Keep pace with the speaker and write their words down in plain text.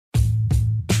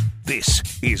This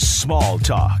is Small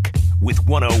Talk with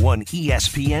 101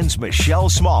 ESPN's Michelle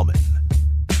Smallman.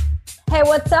 Hey,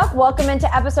 what's up? Welcome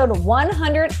into episode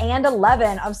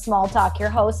 111 of Small Talk. Your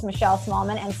hosts, Michelle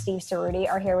Smallman and Steve Ceruti,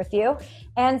 are here with you.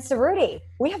 And Ceruti,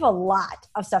 we have a lot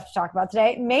of stuff to talk about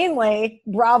today, mainly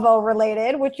Bravo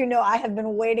related, which you know I have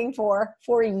been waiting for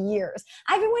years.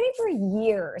 I've been waiting for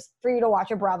years for you to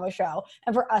watch a Bravo show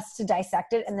and for us to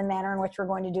dissect it in the manner in which we're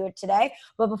going to do it today.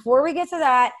 But before we get to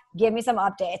that, give me some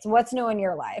updates. What's new in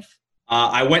your life?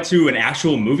 I went to an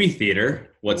actual movie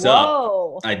theater. What's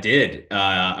Whoa. up? I did.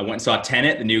 I went and saw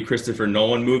Tenet, the new Christopher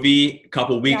Nolan movie, a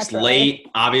couple weeks late.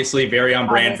 Obviously, very on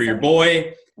brand for your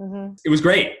boy. Mm-hmm. It was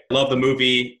great. I love the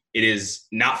movie. It is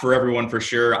not for everyone for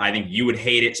sure. I think you would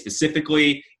hate it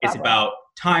specifically. It's about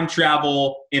time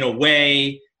travel in a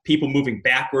way, people moving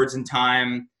backwards in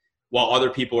time while other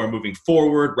people are moving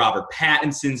forward. Robert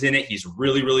Pattinson's in it. He's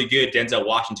really, really good. Denzel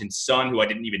Washington's son, who I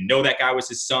didn't even know that guy was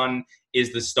his son,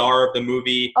 is the star of the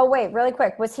movie. Oh, wait, really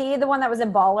quick. Was he the one that was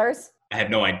in Ballers? I have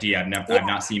no idea. I've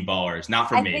not seen Ballers. Not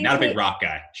for me. Not a big rock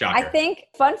guy. Shocker. I think,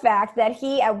 fun fact, that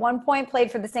he at one point played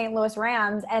for the St. Louis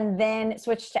Rams and then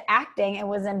switched to acting and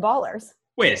was in Ballers.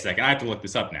 Wait a second. I have to look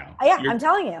this up now. Yeah, I'm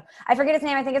telling you. I forget his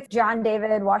name. I think it's John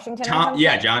David Washington.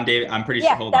 Yeah, John David. I'm pretty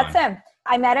sure. Hold on. That's him.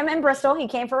 I met him in Bristol. He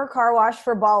came for a car wash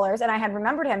for Ballers, and I had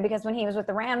remembered him because when he was with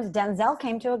the Rams, Denzel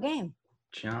came to a game.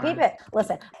 Keep it.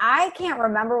 Listen, I can't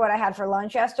remember what I had for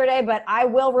lunch yesterday, but I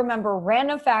will remember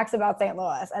random facts about St.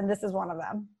 Louis, and this is one of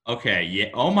them. Okay. Yeah.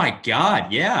 Oh, my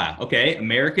God. Yeah. Okay.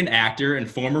 American actor and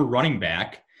former running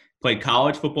back. Played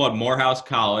college football at Morehouse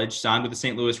College. Signed with the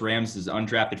St. Louis Rams as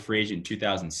undrafted free agent in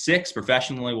 2006.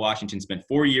 Professionally, Washington spent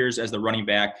 4 years as the running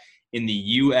back in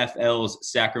the UFL's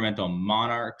Sacramento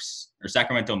Monarchs, or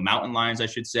Sacramento Mountain Lions, I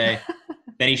should say.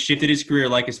 Then he shifted his career,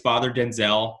 like his father,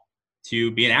 Denzel,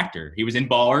 to be an actor. He was in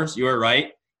Ballers, you were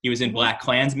right. He was in Black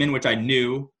Klansman, which I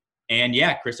knew. And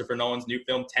yeah, Christopher Nolan's new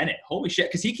film, Tenet. Holy shit,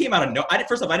 because he came out of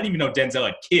first off, I didn't even know Denzel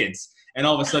had kids. And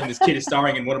all of a sudden, this kid is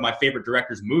starring in one of my favorite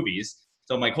director's movies.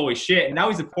 So I'm like, holy shit. And now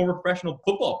he's a former professional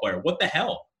football player. What the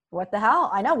hell? What the hell?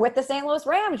 I know, with the St. Louis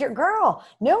Rams, your girl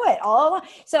knew it all.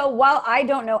 So while I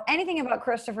don't know anything about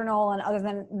Christopher Nolan other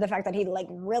than the fact that he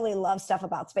really loves stuff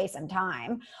about space and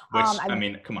time. Which, I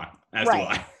mean, come on. As do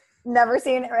I. Never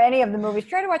seen any of the movies.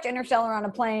 Tried to watch Interstellar on a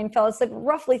plane, fell asleep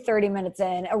roughly 30 minutes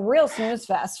in. A real snooze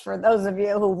fest for those of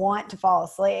you who want to fall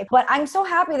asleep. But I'm so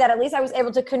happy that at least I was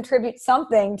able to contribute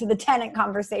something to the Tenet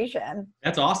conversation.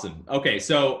 That's awesome. Okay,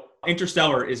 so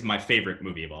Interstellar is my favorite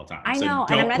movie of all time. I know,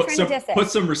 and I'm not trying to diss it.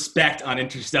 Put some respect on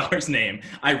Interstellar's name.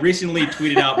 I recently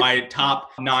tweeted out my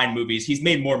top 9 movies. He's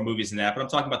made more movies than that, but I'm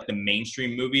talking about the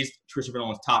mainstream movies, Christopher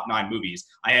Nolan's top 9 movies.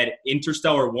 I had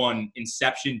Interstellar 1,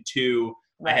 Inception 2,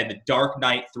 I had The Dark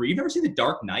Knight 3. You've ever seen The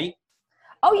Dark Knight?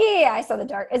 Oh, yeah, I saw The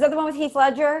Dark. Is that the one with Heath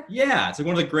Ledger? Yeah, it's like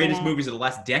one of the greatest movies of the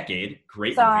last decade.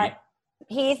 Great movie.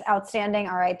 Heath, outstanding,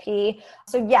 R.I.P.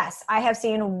 So, yes, I have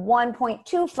seen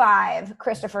 1.25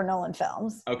 Christopher Nolan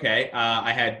films. Okay,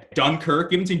 I had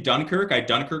Dunkirk. You haven't seen Dunkirk? I had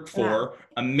Dunkirk 4. No.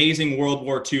 Amazing World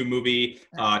War II movie.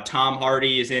 Tom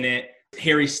Hardy is in it.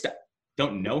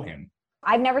 Don't know him.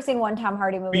 I've never seen one Tom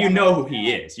Hardy movie. But you know who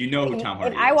he is. You know who Tom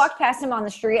Hardy is. If I walked past him on the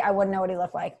street, I wouldn't know what he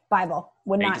looked like. Bible.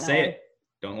 Would not know. Say it.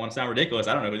 Don't want to sound ridiculous.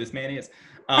 I don't know who this man is.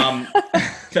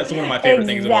 That's one of my favorite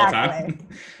things of all time.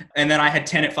 And then I had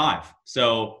Tenet 5.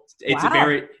 So it's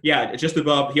it's just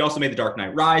above. He also made The Dark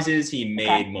Knight Rises. He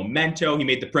made Memento. He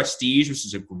made The Prestige, which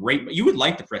is you would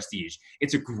like The Prestige.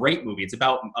 It's a great movie. It's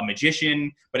about a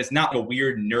magician, but it's not a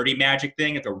weird nerdy magic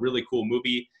thing. It's a really cool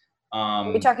movie.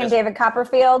 Are we talking David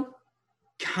Copperfield?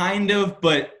 Kind of,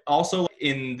 but also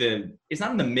it's not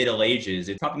in the Middle Ages.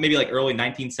 It's probably maybe like early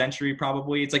 19th century,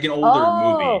 probably. It's like an older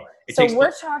movie. So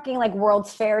we're talking like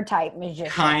World's Fair type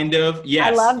magician. Kind of, yes.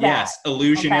 I love that. Yes,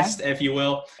 illusionist, if you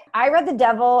will. I read The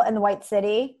Devil in the White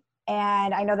City,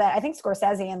 and I know that I think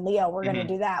Scorsese and Leo were going to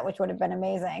do that, which would have been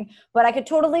amazing. But I could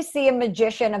totally see a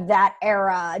magician of that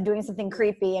era doing something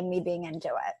creepy and me being into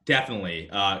it. Definitely.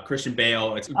 Christian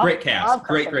Bale. It's a great cast.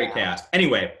 Great cast.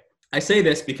 Anyway, I say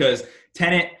this because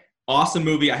Tenet, awesome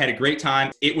movie. I had a great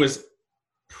time. It was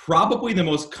probably the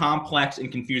most complex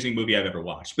and confusing movie I've ever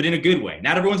watched, but in a good way.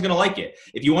 Not everyone's going to like it.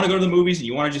 If you want to go to the movies and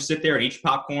you want to just sit there and eat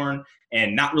popcorn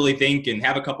and not really think and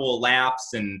have a couple of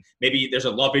laughs and maybe there's a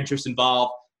love interest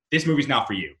involved, this movie's not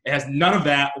for you. It has none of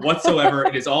that whatsoever.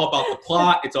 It is all about the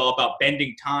plot. It's all about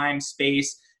bending time,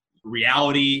 space,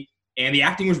 reality. And the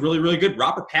acting was really, really good.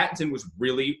 Robert Pattinson was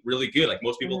really, really good. Like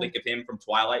most people think of him from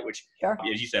Twilight, which,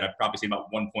 as you said, I've probably seen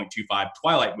about 1.25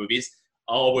 Twilight movies,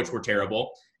 all of which were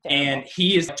terrible. And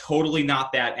he is totally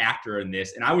not that actor in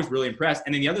this. And I was really impressed.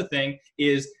 And then the other thing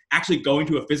is actually going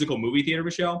to a physical movie theater,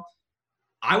 Michelle.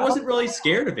 I wasn't really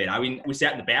scared of it. I mean, we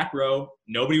sat in the back row.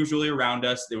 Nobody was really around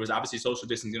us. There was obviously social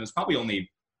distancing. There was probably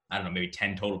only, I don't know, maybe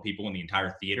 10 total people in the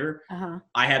entire theater.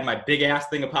 I had my big ass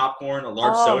thing of popcorn, a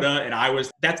large soda,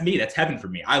 and that's me. That's heaven for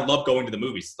me. I love going to the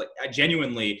movies. Like,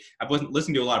 I've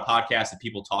listened to a lot of podcasts that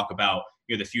people talk about,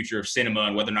 the future of cinema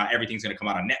and whether or not everything's going to come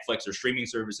out on Netflix or streaming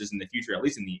services in the future, at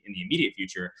least in the immediate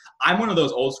future. I'm one of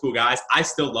those old school guys. I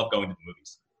still love going to the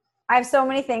movies. I have so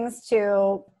many things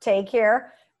to take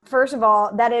here. First of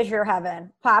all, that is your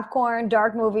heaven. Popcorn,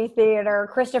 dark movie theater,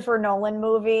 Christopher Nolan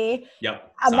movie.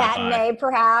 Yep. A matinee,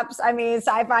 perhaps. I mean,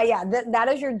 sci-fi. Yeah, that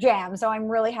is your jam. So I'm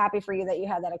really happy for you that you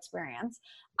had that experience.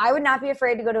 I would not be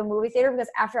afraid to go to a movie theater because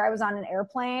after I was on an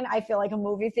airplane, I feel like a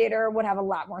movie theater would have a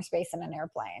lot more space than an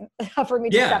airplane for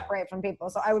me to separate from people.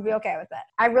 So I would be okay with it.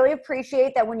 I really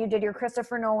appreciate that when you did your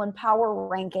Christopher Nolan power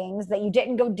rankings, that you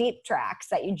didn't go deep tracks,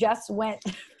 that you just went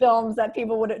films that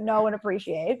people would know and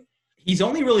appreciate. He's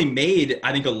only really made,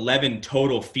 I think, 11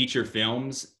 total feature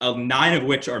films, 9 of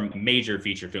which are major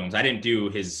feature films. I didn't do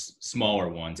his smaller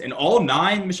ones. And all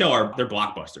 9, Michelle, they're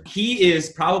blockbusters. He is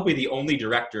probably the only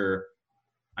director.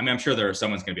 I mean, I'm sure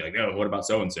someone's going to be like, oh, what about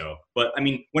so-and-so? But, I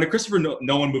mean, when a Christopher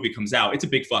Nolan movie comes out, it's a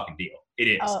big fucking deal. It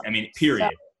is. I mean, period.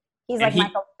 So he's like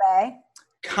Michael Bay?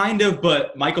 Kind of,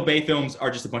 but Michael Bay films are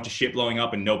just a bunch of shit blowing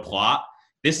up and no plot.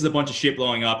 This is a bunch of shit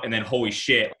blowing up, and then holy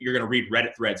shit, you're going to read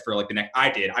Reddit threads for like the next.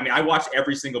 I did. I mean, I watched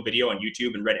every single video on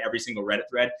YouTube and read every single Reddit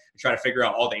thread to try to figure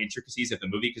out all the intricacies of the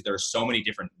movie because there are so many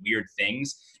different weird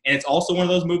things. And it's also one of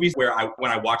those movies where when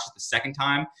I watch it the second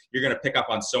time, you're going to pick up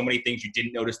on so many things you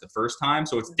didn't notice the first time.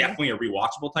 So it's definitely a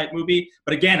rewatchable type movie.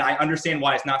 But again, I understand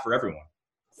why it's not for everyone.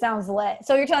 Sounds lit.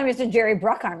 So you're telling me it's a Jerry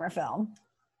Bruckheimer film?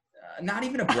 Not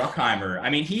even a Bruckheimer. I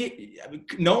mean,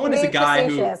 Nolan is a guy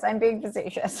facetious. I'm being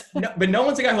facetious. But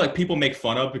Nolan's a guy who like people make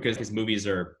fun of because his movies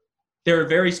they're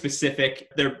very specific.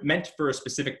 They're meant for a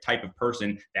specific type of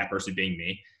person, that person being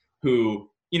me, who,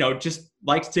 just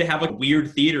likes to have a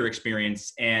weird theater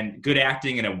experience and good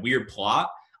acting and a weird plot.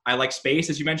 I like space,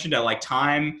 as you mentioned. I like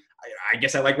time. I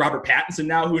guess I like Robert Pattinson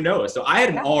now. Who knows? So I had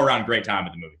an all-around great time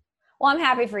at the movie. Well, I'm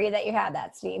happy for you that you had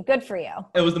that, Steve. Good for you.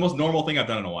 It was the most normal thing I've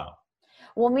done in a while.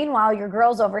 Well, meanwhile, your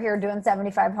girl's over here doing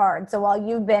 75 hard. So while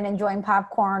you've been enjoying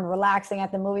popcorn, relaxing at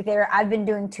the movie theater, I've been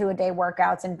doing 2-a-day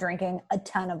workouts and drinking a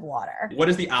ton of water. What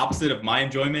is the opposite of my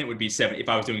enjoyment would be if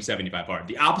I was doing 75 hard.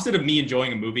 The opposite of me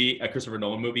enjoying a Christopher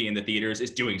Nolan movie in the theaters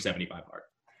is doing 75 hard.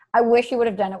 I wish you would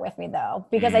have done it with me, though,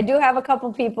 because I do have a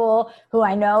couple people who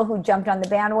I know who jumped on the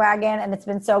bandwagon, and it's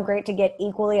been so great to get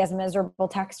equally as miserable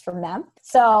texts from them.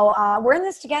 So we're in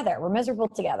this together. We're miserable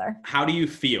together. How do you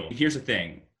feel? Here's the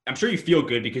thing. I'm sure you feel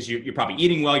good because you're probably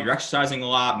eating well, you're exercising a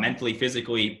lot, mentally,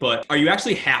 physically, but are you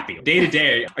actually happy? Day to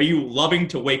day, are you loving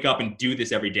to wake up and do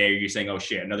this every day? Or are you saying, oh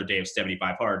shit, another day of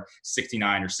 75 hard,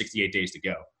 69 or 68 days to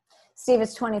go? Steve,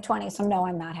 it's 2020, so no,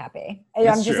 I'm not happy.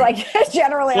 I'm just like,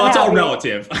 generally well, it's all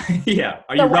relative. Yeah.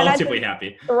 Are you relatively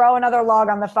happy? Throw another log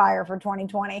on the fire for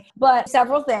 2020. But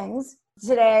several things.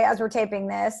 Today, as we're taping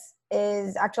this,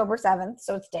 is October 7th,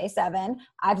 so it's day 7.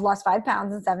 I've lost 5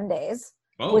 pounds in 7 days.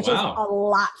 Oh, which is a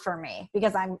lot for me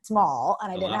because I'm small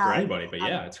and I didn't have. For anybody, but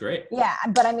yeah, it's great. Yeah,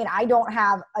 but I mean, I don't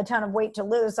have a ton of weight to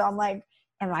lose, so I'm like,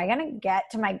 am I gonna get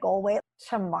to my goal weight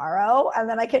tomorrow and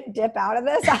then I can dip out of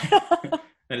this?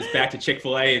 Then it's back to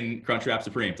Chick-fil-A and Crunchwrap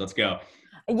Supremes. Let's go.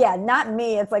 Yeah, not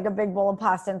me. It's like a big bowl of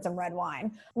pasta and some red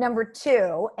wine. Number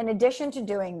 2, in addition to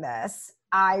doing this,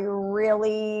 I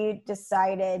really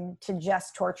decided to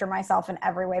just torture myself in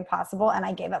every way possible, and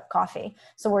I gave up coffee.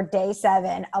 So we're day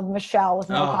 7 of Michelle with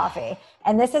no coffee.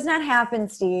 And this has not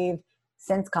happened, Steve,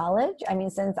 since college. I mean,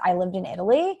 since I lived in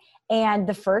Italy. And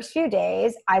the first few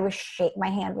days, my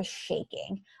hand was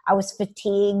shaking. I was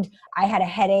fatigued. I had a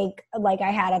headache like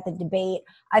I had at the debate.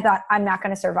 I thought, I'm not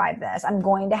going to survive this. I'm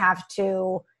going to have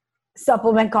to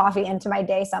supplement coffee into my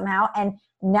day somehow. And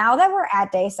now that we're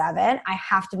at day 7, I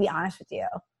have to be honest with you.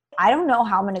 I don't know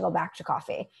how I'm going to go back to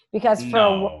coffee because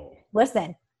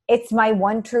listen, it's my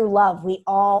one true love. We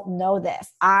all know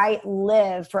this. I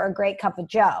live for a great cup of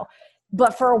Joe.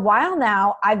 But for a while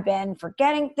now, I've been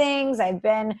forgetting things. I've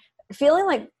been feeling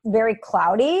like very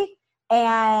cloudy.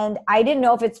 And I didn't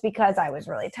know if it's because I was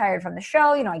really tired from the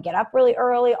show. I get up really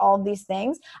early, all of these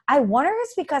things. I wonder if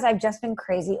it's because I've just been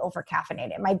crazy over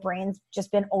caffeinated. My brain's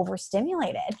just been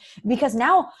overstimulated because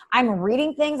now I'm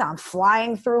reading things. I'm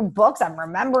flying through books. I'm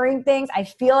remembering things. I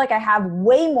feel like I have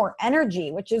way more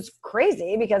energy, which is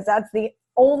crazy because that's the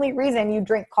only reason you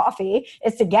drink coffee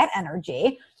is to get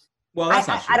energy. Well, that's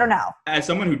not true. I don't know. As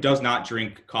someone who does not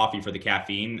drink coffee for the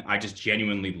caffeine, I just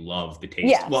genuinely love the taste.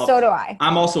 Yeah, well, so do I.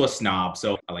 I'm also a snob,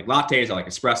 so I like lattes, I like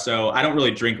espresso. I don't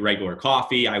really drink regular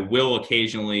coffee. I will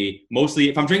occasionally, mostly,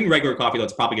 if I'm drinking regular coffee, though,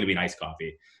 it's probably going to be an iced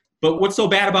coffee. But what's so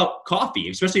bad about coffee,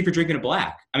 especially if you're drinking a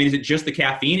black? I mean, is it just the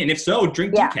caffeine? And if so,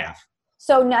 drink decaf.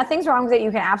 So nothing's wrong with it.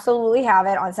 You can absolutely have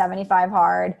it on 75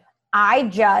 hard. I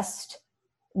just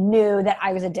knew that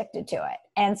I was addicted to it.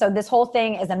 And so this whole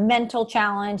thing is a mental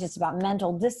challenge. It's about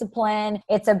mental discipline.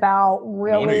 It's about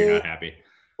really... No wonder you're not happy.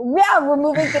 Yeah,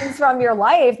 removing things from your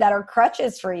life that are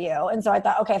crutches for you. And so I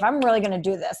thought, okay, if I'm really going to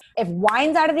do this, if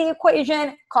wine's out of the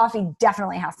equation, coffee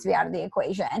definitely has to be out of the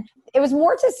equation. It was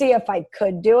more to see if I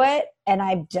could do it, and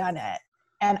I've done it.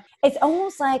 And it's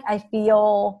almost like I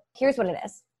feel, here's what it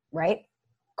is, right?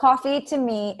 Coffee to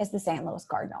me is the St. Louis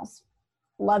Cardinals.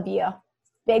 Love you.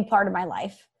 Big part of my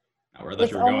life. I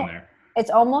thought you were going there. It's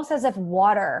almost as if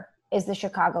water is the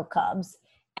Chicago Cubs.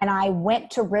 And I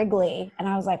went to Wrigley and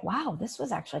I was like, wow, this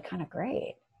was actually kind of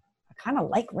great. I kind of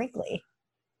like Wrigley,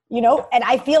 you know, and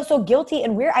I feel so guilty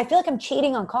and weird. I feel like I'm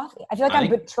cheating on coffee. I feel like I'm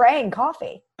betraying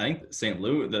coffee. I think St.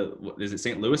 Louis, is it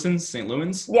St. Louisans? St.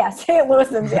 Louis? Yeah, St.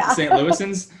 Louisans, yeah. St.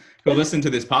 Louisans who listen to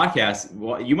this podcast,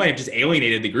 well, you might have just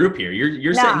alienated the group here.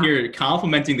 You're sitting here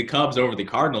complimenting the Cubs over the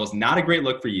Cardinals. Not a great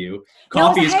look for you.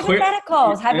 Coffee is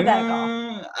hypothetical.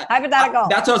 Hypothetical.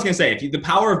 That's what I was going to say. The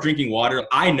power of drinking water,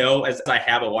 I know as I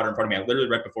have a water in front of me. I literally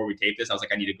right before we taped this, I was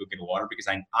like, I need to go get a water because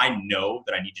I know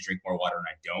that I need to drink more water and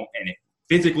I don't. And it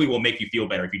physically will make you feel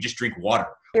better if you just drink water.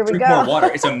 Drink more water.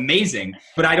 It's amazing,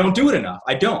 but I don't do it enough.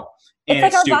 I don't. It's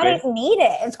like our bodies need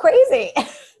it. It's crazy.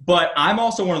 But I'm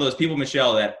also one of those people,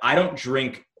 Michelle, that I don't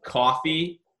drink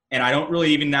coffee and I don't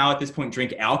really even now at this point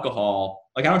drink alcohol.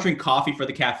 Like I don't drink coffee for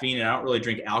the caffeine and I don't really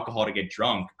drink alcohol to get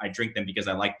drunk. I drink them because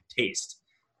I like the taste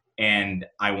and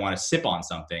I want to sip on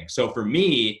something. So for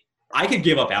me, I could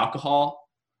give up alcohol.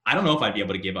 I don't know if I'd be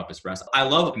able to give up espresso. I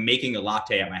love making a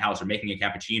latte at my house or making a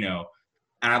cappuccino.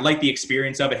 And I like the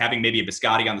experience of it, having maybe a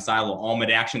biscotti on the side, a little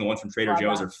almond action. The ones from Trader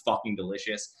Joe's are fucking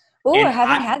delicious. Oh, I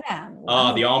haven't had them.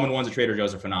 Wow. The almond ones at Trader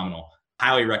Joe's are phenomenal.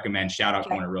 Highly recommend. Shout out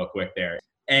corner real quick there.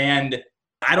 And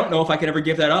I don't know if I could ever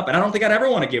give that up. And I don't think I'd ever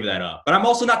want to give that up. But I'm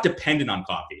also not dependent on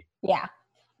coffee. Yeah.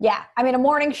 Yeah. I mean, a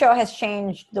morning show has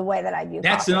changed the way that I view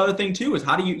That's coffee. Another thing too is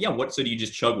how do you, so do you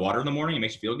just chug water in the morning? It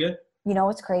makes you feel good? You know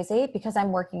what's crazy? Because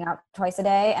I'm working out twice a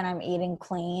day and I'm eating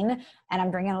clean and I'm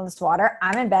drinking all this water.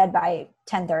 I'm in bed by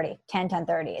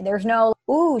 10:30. There's no,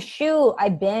 I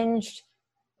binged,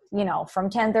 from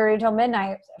 10:30 till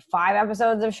midnight, 5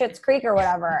 episodes of Schitt's Creek or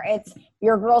whatever. It's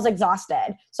your girl's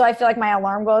exhausted. So I feel like my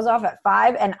alarm goes off at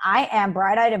 5 and I am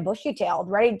bright-eyed and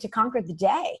bushy-tailed, ready to conquer the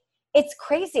day. It's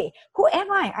crazy. Who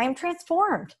am I? I am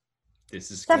transformed. This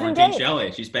is Quarantine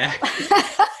Shelley. She's back.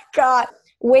 God.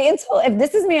 Wait until, if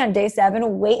this is me on day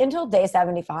 7, wait until day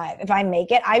 75. If I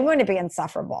make it, I'm going to be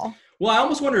insufferable. Well, I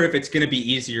almost wonder if it's going to be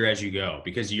easier as you go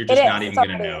because you're just not even going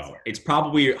to know. Easier. It's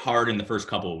probably hard in the first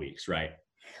couple of weeks, right?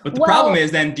 But the problem is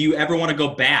then, do you ever want to go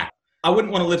back? I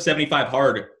wouldn't want to live 75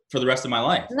 hard for the rest of my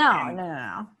life.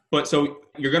 No. But so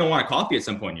you're going to want a coffee at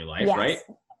some point in your life, right?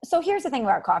 So here's the thing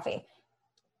about coffee.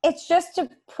 It's just to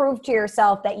prove to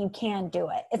yourself that you can do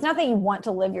it. It's not that you want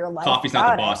to live your life. Coffee's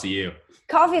not the boss of you.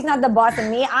 Coffee's not the boss of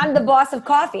me. I'm the boss of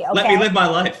coffee. Okay? Let me live my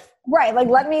life. Right. Like,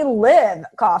 let me live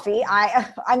coffee.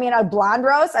 I mean, a blonde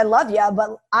roast, I love you,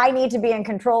 but I need to be in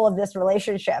control of this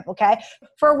relationship. Okay.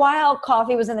 For a while,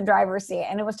 coffee was in the driver's seat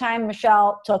and it was time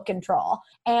Michelle took control.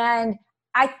 And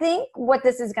I think what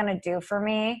this is going to do for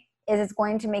me is it's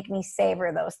going to make me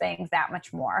savor those things that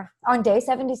much more. On day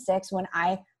 76,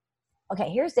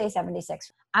 here's day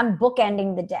 76. I'm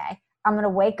bookending the day. I'm going to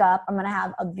wake up. I'm going to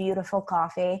have a beautiful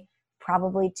coffee,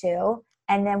 probably 2.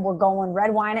 And then we're going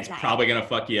red wine at night. Probably going to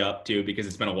fuck you up too because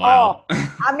it's been a while.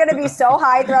 Oh, I'm going to be so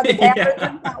high throughout the day.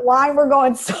 That wine, we're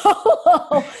going so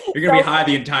low. You're going to be high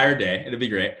the entire day. It'll be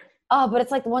great. Oh, but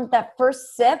it's like that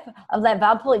first sip of that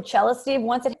Valpolicella, Steve,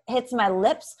 once it hits my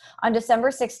lips on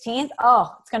December 16th,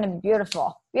 it's going to be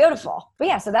beautiful. Beautiful. But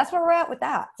yeah, so that's where we're at with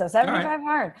that. So 75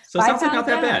 hard. So it sounds like not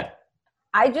that bad.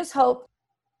 I just hope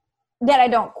that I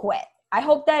don't quit. I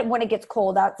hope that when it gets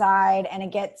cold outside and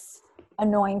it gets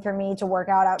annoying for me to work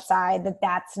out outside,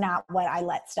 that's not what I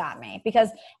let stop me. Because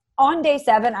on day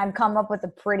 7, I've come up with a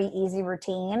pretty easy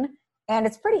routine. And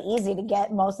it's pretty easy to get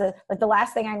the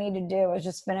last thing I need to do is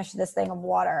just finish this thing of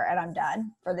water and I'm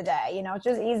done for the day. It's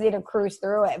just easy to cruise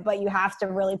through it, but you have to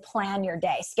really plan your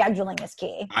day. Scheduling is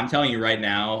key. I'm telling you right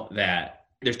now that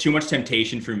there's too much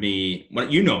temptation for me.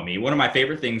 You know me, one of my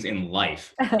favorite things in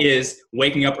life is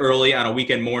waking up early on a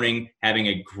weekend morning, having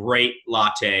a great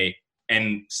latte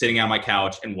and sitting on my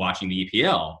couch and watching the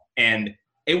EPL. And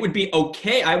It would be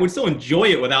okay. I would still enjoy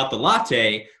it without the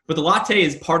latte, but the latte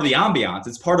is part of the ambiance.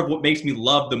 It's part of what makes me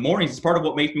love the mornings. It's part of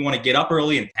what makes me want to get up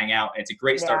early and hang out. It's a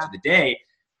great start to the day.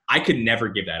 I could never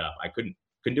give that up. I couldn't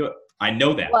do it. I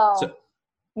know that. Well, so,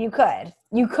 you could.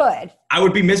 I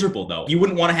would be miserable, though. You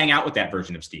wouldn't want to hang out with that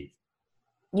version of Steve.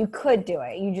 You could do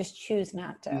it. You just choose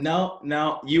not to.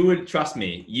 No. You would, trust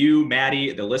me. You,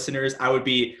 Maddie, the listeners, I would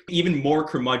be even more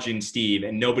curmudgeon Steve,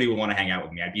 and nobody would want to hang out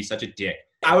with me. I'd be such a dick.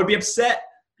 I would be upset.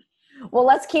 Well,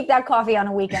 let's keep that coffee on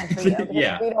a weekend for you.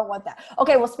 Yeah. We don't want that.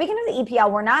 Okay, well, speaking of the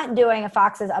EPL, we're not doing a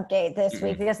Fox's update this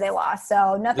week because they lost.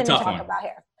 So nothing to talk about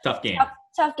here. Tough game.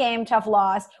 Tough game, tough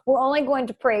loss. We're only going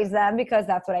to praise them because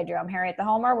that's what I do. I'm Harriet the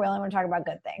Homer. We only want to talk about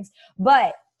good things.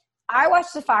 But I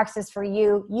watched the Foxes for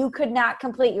you. You could not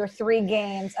complete your 3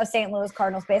 games of St. Louis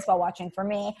Cardinals baseball watching for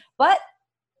me. But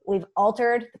we've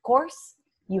altered the course.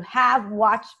 You have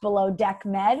watched Below Deck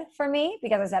Med for me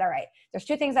because I said, all right, there's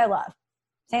 2 things I love.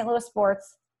 St. Louis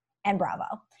sports and Bravo.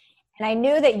 And I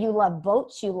knew that you love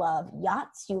boats, you love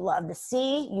yachts, you love the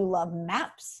sea, you love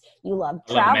maps, you love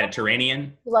travel. I love the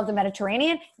Mediterranean. You love the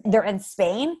Mediterranean. They're in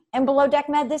Spain and Below Deck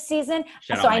Med this season.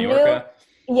 Shout out Mallorca.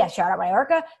 Shout out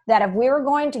Mallorca, that if we were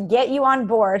going to get you on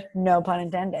board, no pun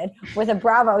intended, with a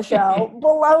Bravo show,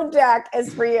 Below Deck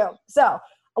is for you. So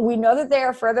we know that they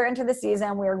are further into the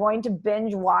season. We are going to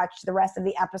binge watch the rest of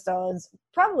the episodes.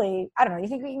 Probably, I don't know, you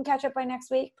think we can catch up by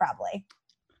next week? Probably.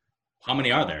 How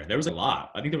many are there? There was a lot.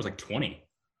 I think there was like 20.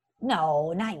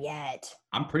 No, not yet.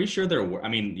 I'm pretty sure there were. I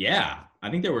mean, yeah.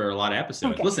 I think there were a lot of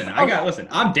episodes. Okay. Listen,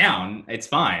 I'm down. It's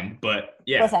fine. But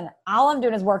yeah. Listen, all I'm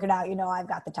doing is working out. I've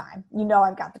got the time.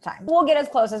 I've got the time. We'll get as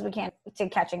close as we can to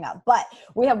catching up. But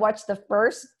we have watched the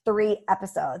first 3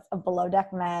 episodes of Below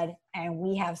Deck Med, and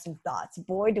we have some thoughts.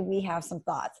 Boy, do we have some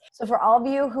thoughts. So for all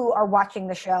of you who are watching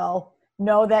the show,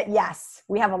 know that, yes,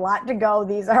 we have a lot to go.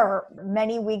 These are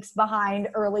many weeks behind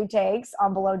early takes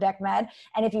on Below Deck Med.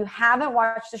 And if you haven't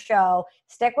watched the show,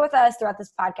 stick with us throughout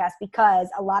this podcast because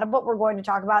a lot of what we're going to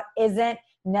talk about isn't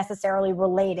necessarily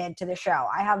related to the show.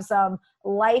 I have some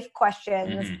life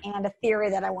questions and a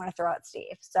theory that I want to throw at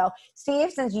Steve. So,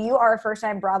 Steve, since you are a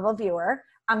first-time Bravo viewer,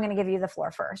 I'm going to give you the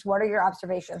floor first. What are your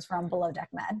observations from Below Deck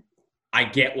Med? I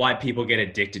get why people get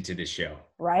addicted to this show.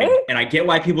 Right? And I get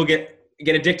why people get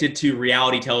addicted to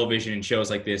reality television and shows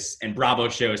like this and Bravo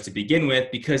shows to begin with,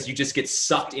 because you just get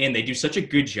sucked in. They do such a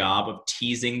good job of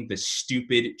teasing the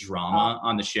stupid drama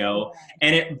on the show.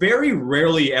 And it very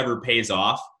rarely ever pays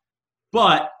off,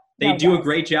 but they do a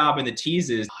great job in the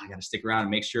teases. I got to stick around and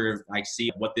make sure I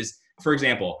see what this, for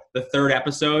example, the 3rd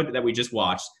episode that we just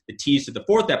watched, the tease to the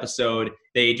 4th episode,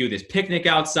 they do this picnic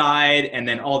outside and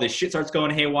then all this shit starts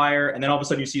going haywire. And then all of a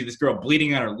sudden you see this girl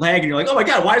bleeding on her leg and you're like, oh my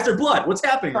God, why is there blood? What's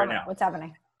happening right now? What's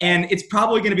happening? And it's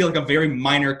probably going to be like a very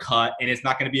minor cut and it's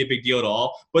not going to be a big deal at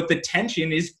all. But the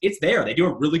tension it's there. They do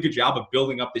a really good job of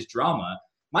building up this drama.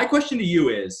 My question to you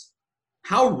is,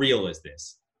 how real is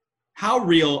this? How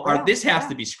real this has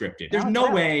to be scripted. There's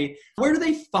no way. Where do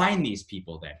they find these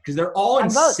people then? Because they're all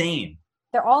insane.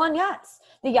 They're all on yachts.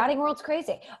 The yachting world's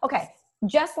crazy. Okay.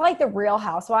 Just like the Real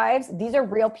Housewives, these are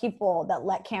real people that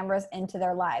let cameras into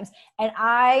their lives. And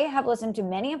I have listened to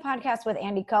many a podcast with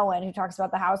Andy Cohen who talks about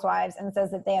the Housewives and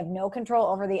says that they have no control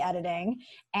over the editing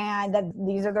and that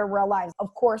these are their real lives.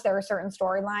 Of course, there are certain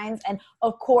storylines. And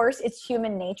of course, it's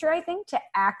human nature, I think, to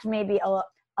act maybe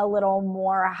a little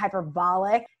more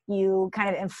hyperbolic. You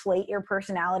kind of inflate your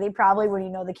personality probably when you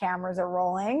know the cameras are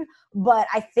rolling. But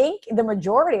I think the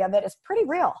majority of it is pretty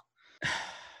real.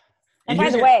 And by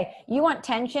the way, you want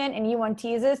tension and you want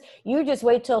teases, you just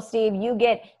wait till, Steve, you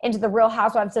get into the Real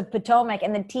Housewives of Potomac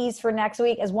and the tease for next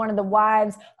week is one of the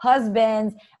wives'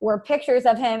 husbands where pictures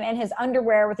of him in his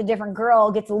underwear with a different girl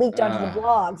gets leaked onto the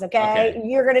blogs, okay?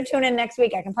 You're going to tune in next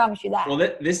week. I can promise you that. Well,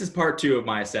 this is part 2 of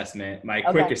my assessment, my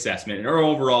quick assessment, and our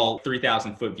overall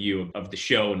 3,000-foot view of the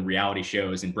show and reality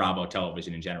shows and Bravo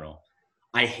television in general.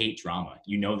 I hate drama.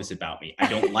 You know this about me. I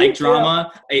don't like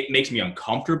drama. It makes me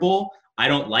uncomfortable. I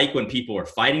don't like when people are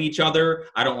fighting each other.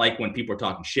 I don't like when people are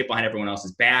talking shit behind everyone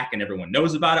else's back and everyone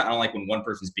knows about it. I don't like when one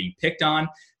person's being picked on.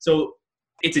 So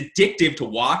it's addictive to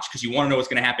watch because you want to know what's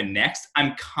going to happen next.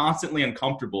 I'm constantly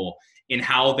uncomfortable in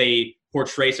how they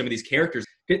portray some of these characters.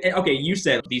 Okay, you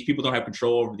said these people don't have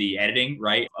control over the editing,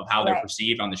 right, of how they're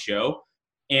perceived on the show.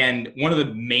 And one of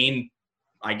the main,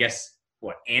 I guess,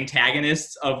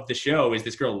 antagonists of the show is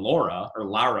this girl Lara,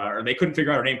 or they couldn't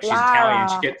figure out her name because she's Italian.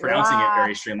 She kept pronouncing it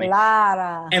very extremely.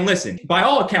 Lara. And listen, by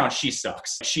all accounts, she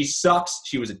sucks. She sucks.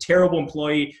 She was a terrible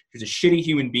employee. She was a shitty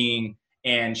human being,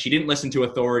 and she didn't listen to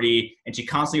authority, and she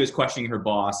constantly was questioning her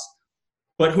boss.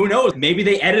 But who knows? Maybe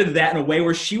they edited that in a way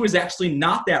where she was actually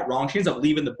not that wrong. She ends up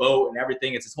leaving the boat and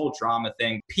everything. It's this whole drama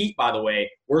thing. Pete, by the way,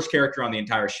 worst character on the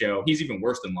entire show. He's even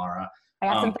worse than Laura. I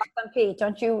got some thoughts on Pete.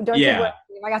 Don't you yeah.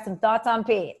 I got some thoughts on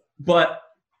Pete. But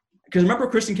because remember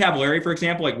Kristen Cavallari, for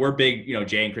example, like we're big,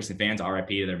 Jay and Kristen fans, RIP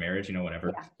to their marriage,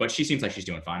 whatever. Yeah. But she seems like she's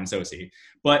doing fine, and so is he.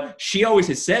 But she always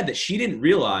has said that she didn't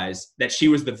realize that she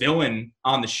was the villain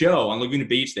on the show on Laguna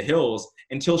Beach, The Hills,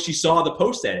 until she saw the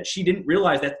post edit. She didn't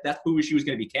realize that that's who she was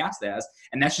going to be cast as,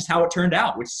 and that's just how it turned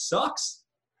out, which sucks.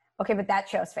 Okay, but that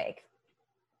show's fake.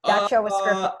 That show was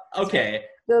scripted. Okay.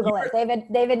 Google it.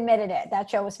 They've admitted it. That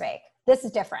show was fake. This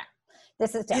is different.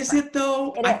 Is it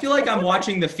though? I feel like I'm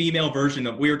watching the female version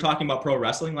of, we were talking about pro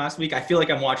wrestling last week. I feel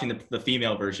like I'm watching the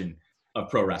female version of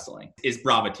pro wrestling is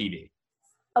Brava TV.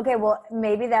 Okay, well,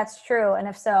 maybe that's true. And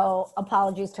if so,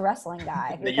 apologies to Wrestling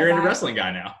Guy. You're into Wrestling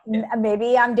Guy now.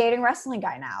 Maybe I'm dating Wrestling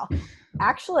Guy now.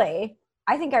 Actually,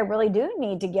 I think I really do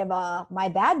need to give my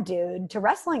bad dude to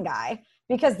Wrestling Guy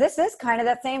because this is kind of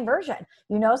that same version.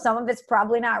 Some of it's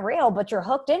probably not real, but you're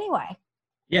hooked anyway.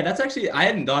 Yeah, that's actually, I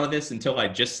hadn't thought of this until I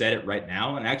just said it right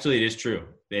now. And actually it is true.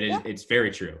 It's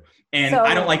very true. And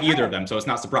I don't like either of them, so it's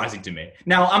not surprising to me.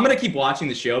 Now, I'm going to keep watching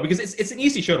the show because it's an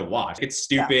easy show to watch. It's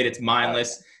stupid. It's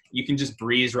mindless. You can just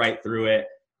breeze right through it.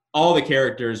 All the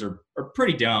characters are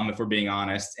pretty dumb, if we're being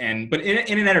honest, but in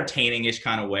an entertaining-ish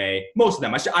kind of way. Most of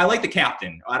them. I like the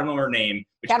captain. I don't know her name.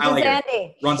 Captain I like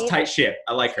Sandy. Her. Runs tight ship.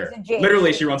 I like her.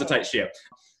 Literally, she runs a tight ship.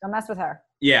 Don't mess with her.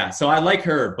 Yeah, so I like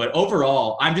her, but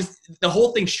overall, the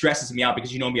whole thing stresses me out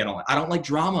because me, I don't like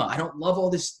drama. I don't love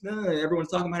all this. Everyone's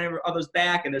talking behind others'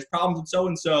 back, and there's problems with so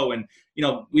and so, and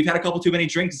we've had a couple too many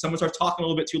drinks, and someone starts talking a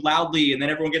little bit too loudly, and then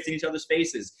everyone gets in each other's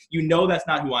faces. That's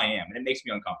not who I am, and it makes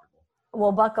me uncomfortable.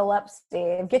 Well, buckle up,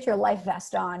 Steve. Get your life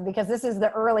vest on because this is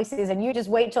the early season. You just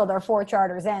wait till there are 4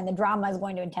 charters in. The drama is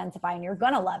going to intensify, and you're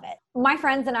going to love it. My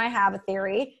friends and I have a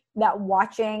theory that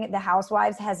watching The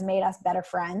Housewives has made us better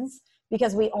friends,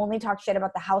 because we only talk shit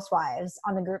about the housewives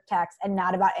on the group text and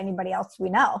not about anybody else we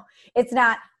know. It's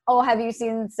not, oh, have you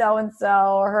seen so-and-so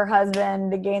or her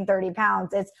husband gain 30 pounds?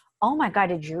 It's, oh my God,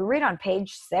 did you read on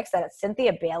page 6 that it's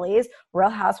Cynthia Bailey's Real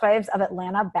Housewives of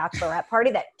Atlanta bachelorette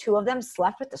party that 2 of them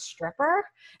slept with the stripper?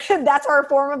 That's our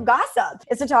form of gossip,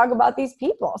 is to talk about these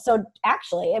people. So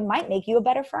actually, it might make you a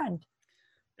better friend.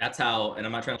 That's how, and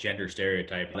I'm not trying to gender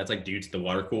stereotype, that's like dudes at the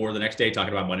water cooler the next day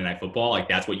talking about Monday Night Football. Like,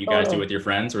 that's what you guys do with your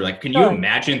friends? Or like, can you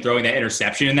imagine throwing that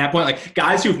interception in that point? Like,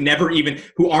 guys who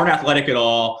aren't athletic at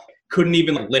all, couldn't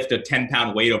even lift a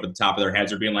 10-pound weight over the top of their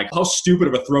heads, or being like, how stupid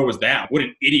of a throw was that? What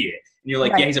an idiot. And you're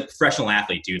like, yeah, he's a professional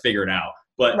athlete, dude. Figure it out.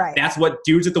 But that's what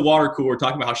dudes at the water cooler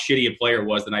talking about how shitty a player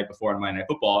was the night before on Monday Night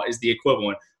Football is the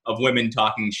equivalent of women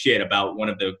talking shit about one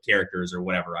of the characters or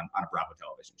whatever on a Bravo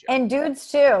television show. And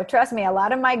dudes too. Trust me, a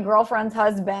lot of my girlfriends'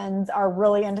 husbands are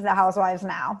really into the Housewives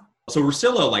now. So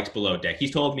Russillo likes Below Deck.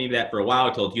 He's told me that for a while. I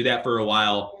told you that for a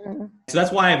while. Mm-hmm. So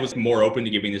that's why I was more open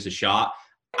to giving this a shot.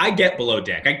 I get Below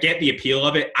Deck. I get the appeal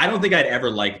of it. I don't think I'd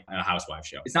ever like a housewife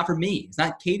show. It's not for me. It's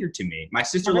not catered to me. My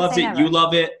sister loves it. You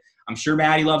love it. I'm sure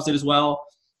Maddie loves it as well.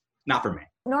 Not for me.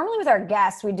 Normally with our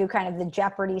guests, we do kind of the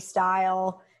Jeopardy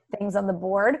style things on the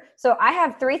board. So I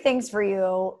have 3 things for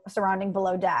you surrounding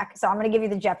Below Deck. So I'm going to give you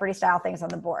the Jeopardy style things on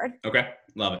the board. Okay.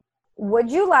 Love it.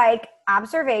 Would you like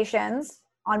observations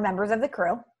on members of the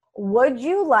crew? Would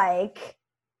you like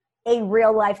a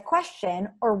real life question,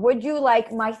 or would you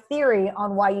like my theory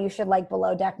on why you should like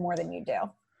Below Deck more than you do?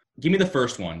 Give me the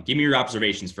first one. Give me your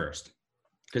observations first,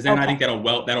 because then I think that'll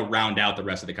round out the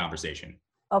rest of the conversation.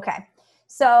 Okay.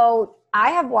 So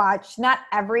I have watched not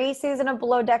every season of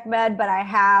Below Deck Med, but I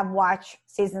have watched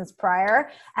seasons prior.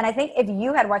 And I think if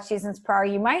you had watched seasons prior,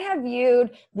 you might have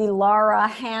viewed the Laura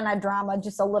Hannah drama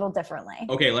just a little differently.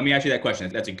 Okay, let me ask you that question.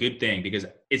 That's a good thing, because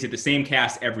is it the same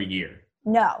cast every year?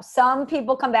 No. Some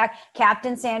people come back.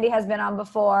 Captain Sandy has been on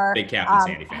before. Big Captain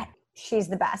Sandy fan. She's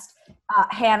the best.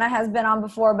 Hannah has been on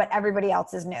before, but everybody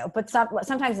else is new. But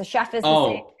sometimes the chef is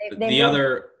the same. The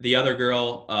other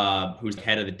girl who's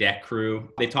head of the deck crew,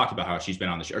 they talked about how she's been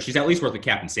on the show. Or she's at least worked with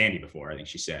Captain Sandy before, I think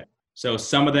she said. So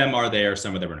some of them are there,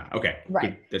 some of them are not. Okay,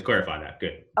 right. Good. Let's clarify that.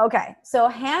 Good. Okay, so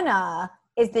Hannah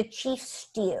is the chief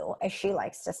stew, as she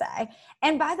likes to say.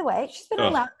 And by the way, she's been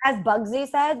as Bugsy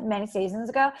said many seasons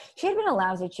ago, she had been a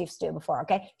lousy chief stew before,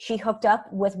 okay? She hooked up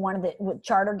with one of the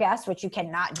charter guests, which you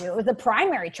cannot do. It was the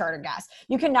primary charter guest.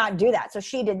 You cannot do that. So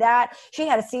she did that. She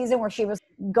had a season where she was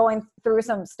going through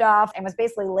some stuff and was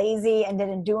basically lazy and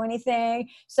didn't do anything.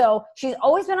 So she's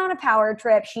always been on a power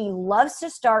trip. She loves to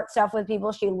start stuff with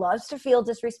people. She loves to feel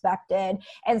disrespected.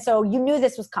 And so you knew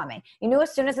this was coming. You knew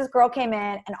as soon as this girl came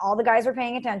in and all the guys were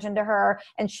paying attention to her,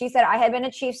 and she said, I had been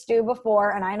a chief stew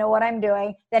before and I know what I'm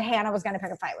doing, that Hannah was going to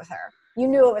pick a fight with her. You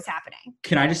knew it was happening.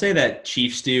 Can I just say that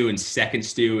chief stew and second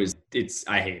stew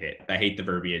I hate it. I hate the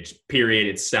verbiage, period.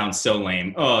 It sounds so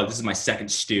lame. Oh, this is my second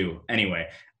stew. Anyway,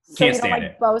 can't stand like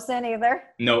it. Bosun either?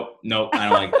 Nope. I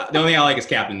don't like the only thing I like is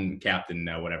Captain,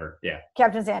 whatever. Yeah.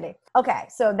 Captain Sandy. Okay,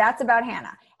 so that's about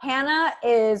Hannah. Hannah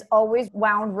is always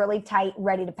wound really tight,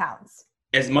 ready to pounce.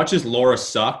 As much as Laura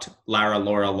sucked,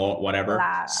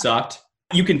 sucked,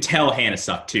 you can tell Hannah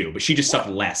sucked too, but she just sucked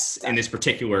less in this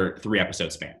particular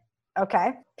 3-episode span.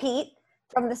 Okay. Pete,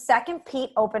 from the second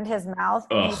Pete opened his mouth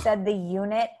and he said the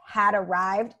unit had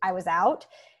arrived, I was out.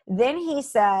 Then he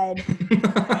said,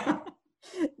 I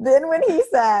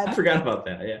forgot about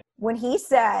that, yeah. When he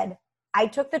said, I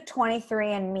took the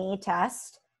 23andMe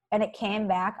test and it came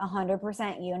back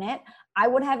 100% unit, I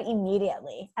would have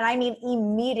immediately, and I mean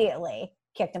immediately,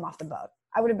 kicked him off the boat.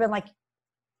 I would have been like,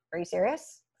 are you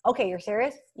serious? Okay, you're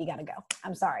serious? You got to go.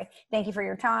 I'm sorry. Thank you for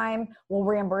your time. We'll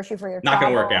reimburse you for your travel. Not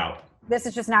going to work out. This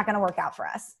is just not going to work out for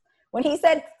us. When he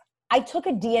said, I took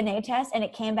a DNA test and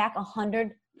it came back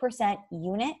 100%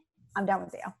 unit, I'm done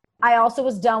with you. I also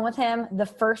was done with him the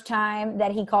first time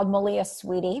that he called Malia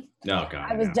sweetie. Oh,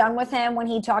 God. I was done with him when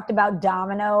he talked about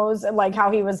dominoes, like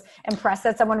how he was impressed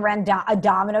that someone ran a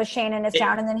domino chain in his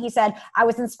town. And then he said, I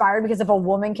was inspired because if a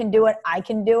woman can do it, I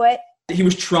can do it. He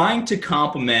was trying to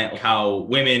compliment how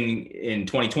women in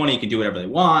 2020 can do whatever they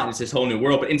want. It's this whole new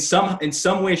world. But in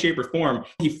some way, shape, or form,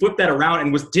 he flipped that around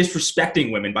and was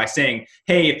disrespecting women by saying,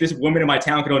 hey, if this woman in my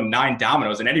town can own 9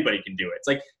 dominoes, then anybody can do it. It's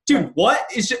like, dude, what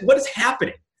is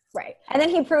happening? Right. And then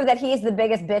he proved that he's the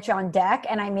biggest bitch on deck.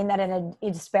 And I mean that in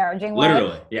a disparaging way.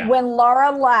 Literally, yeah. When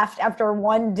Laura left after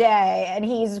one day and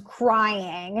he's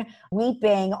crying,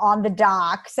 weeping on the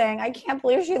dock, saying, I can't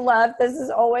believe she left. This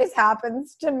always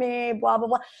happens to me, blah, blah,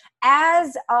 blah.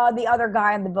 As the other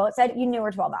guy on the boat said, you knew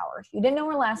her 12 hours. You didn't know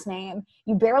her last name.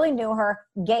 You barely knew her.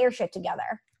 Get your shit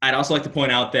together. I'd also like to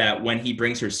point out that when he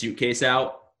brings her suitcase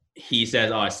out, he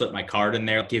says, oh, I slipped my card in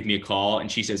there. Give me a call. And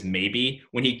she says, maybe.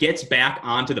 When he gets back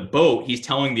onto the boat, he's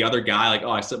telling the other guy, like, oh,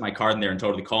 I slipped my card in there and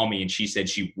told her to call me. And she said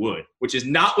she would, which is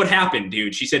not what happened,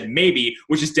 dude. She said maybe,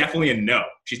 which is definitely a no.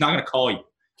 She's not going to call you.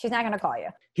 She's not going to call you.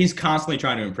 He's constantly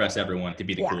trying to impress everyone to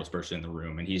be the coolest person in the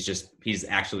room. And he's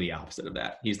actually the opposite of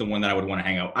that. He's the one that I would want to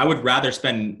hang out. I would rather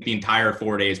spend the entire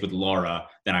 4 days with Laura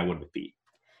than I would with Pete.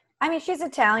 I mean, she's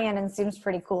Italian and seems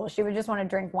pretty cool. She would just want to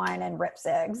drink wine and rip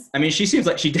cigs. I mean, she seems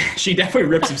like she definitely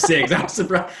rips some cigs.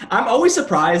 I'm always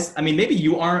surprised. I mean, maybe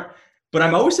you aren't, but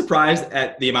I'm always surprised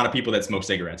at the amount of people that smoke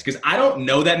cigarettes, because I don't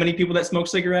know that many people that smoke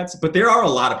cigarettes, but there are a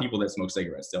lot of people that smoke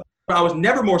cigarettes still. But I was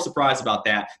never more surprised about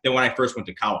that than when I first went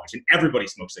to college and everybody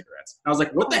smoked cigarettes. And I was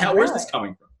like, what the hell? Where's this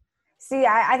coming from? See,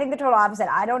 I think the total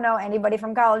opposite. I don't know anybody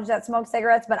from college that smokes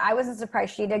cigarettes, but I wasn't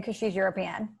surprised she did because she's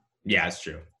European. Yeah, it's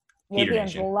true.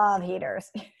 Europeans love heaters.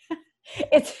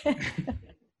 It's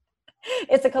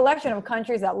a collection of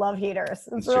countries that love heaters.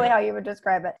 That's really how you would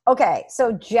describe it. Okay,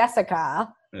 so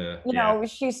Jessica, you know,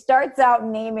 she starts out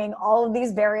naming all of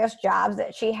these various jobs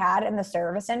that she had in the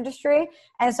service industry.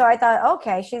 And so I thought,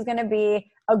 okay, she's going to be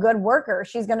a good worker.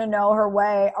 She's going to know her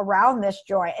way around this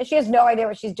joint. And she has no idea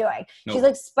what she's doing. Nope. She's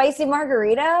like, spicy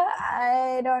margarita?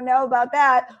 I don't know about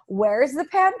that. Where's the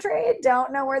pantry?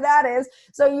 Don't know where that is.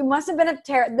 So you must have been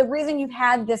the reason you've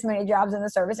had this many jobs in the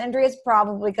service industry is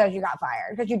probably because you got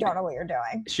fired, because you don't know what you're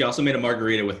doing. She also made a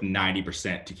margarita with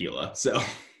 90% tequila. So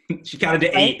she counted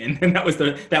to 8, and then that was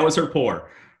her pour.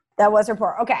 That was her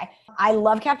pour. Okay. I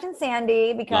love Captain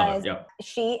Sandy because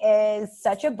she is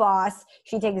such a boss.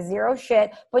 She takes zero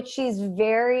shit, but she's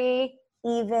very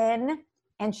even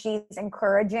and she's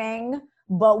encouraging.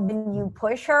 But when you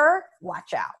push her,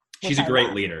 watch out. She's a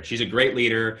great leader. She's a great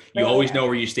leader. You always know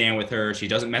where you stand with her. She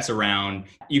doesn't mess around.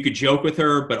 You could joke with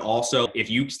her, but also if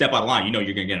you step out of line, you know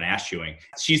you're going to get an ass chewing.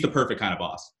 She's the perfect kind of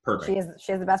boss. Perfect.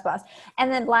 She is the best boss.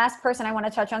 And then last person I want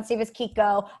to touch on, Steve, is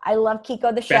Kiko. I love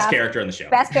Kiko the chef. Best character in the show.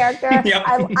 Best character. Yep.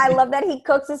 I love that he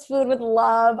cooks his food with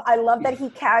love. I love that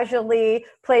he casually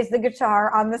plays the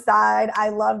guitar on the side. I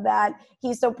love that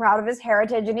he's so proud of his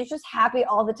heritage and he's just happy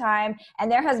all the time.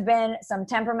 And there has been some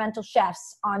temperamental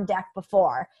chefs on deck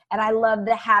before. And I love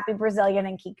the happy Brazilian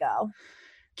in Kiko.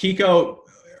 Kiko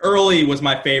early was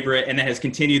my favorite, and that has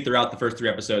continued throughout the first 3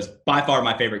 episodes. By far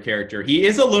my favorite character. He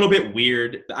is a little bit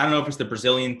weird. I don't know if it's the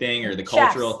Brazilian thing or the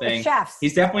cultural thing. Chefs.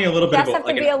 He's definitely a little bit of a, have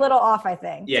to be a little off, I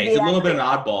think. Yeah, he's a little bit of an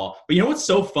oddball. But you know what's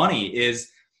so funny is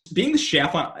Being the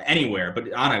chef on anywhere,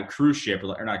 but on a cruise ship,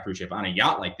 or not a cruise ship, on a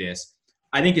yacht like this,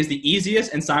 I think is the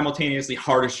easiest and simultaneously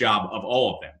hardest job of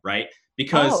all of them, right?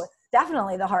 Because it's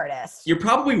definitely the hardest. You're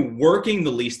probably working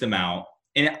the least amount,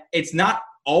 and it's not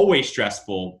always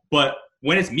stressful, but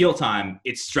when it's mealtime,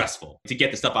 it's stressful to get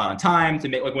the stuff out on time, to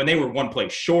make, like when they were one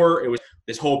plate short, it was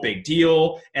this whole big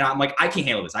deal. And I'm like, I can't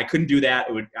handle this. I couldn't do that.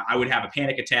 I would have a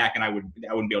panic attack, and I wouldn't be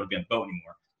able to be on the boat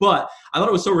anymore. But I thought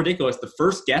it was so ridiculous. The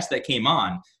first guest that came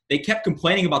on, they kept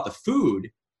complaining about the food,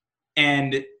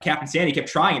 and Captain Sandy kept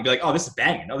trying and be like, oh, this is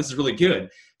banging. Oh, this is really good.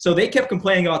 So they kept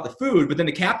complaining about the food, but then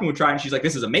the captain would try and she's like,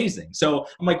 this is amazing. So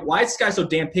I'm like, why is this guy so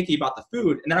damn picky about the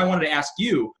food? And then I wanted to ask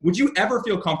you, would you ever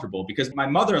feel comfortable? Because my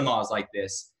mother-in-law is like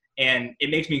this, and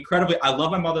it makes me incredibly, I love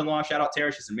my mother-in-law. Shout out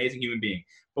Tara. She's an amazing human being.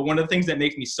 But one of the things that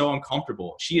makes me so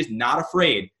uncomfortable, she is not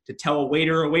afraid to tell a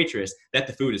waiter or a waitress that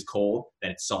the food is cold, that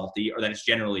it's salty, or that it's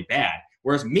generally bad.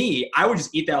 Whereas me, I would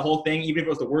just eat that whole thing, even if it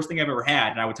was the worst thing I've ever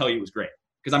had, and I would tell you it was great.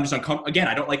 Because I'm just uncomfortable. Again,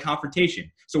 I don't like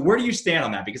confrontation. So where do you stand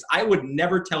on that? Because I would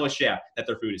never tell a chef that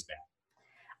their food is bad.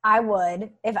 I would.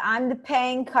 If I'm the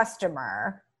paying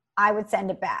customer, I would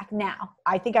send it back. Now,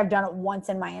 I think I've done it once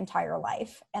in my entire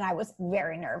life, and I was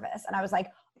very nervous. And I was like,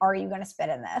 are you going to spit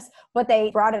in this? But they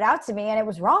brought it out to me, and it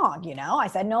was wrong. I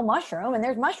said no mushroom, and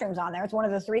there's mushrooms on there. It's one of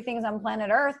the 3 things on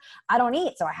planet Earth I don't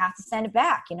eat, so I have to send it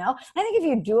back. I think if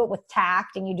you do it with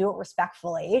tact and you do it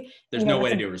respectfully, there's no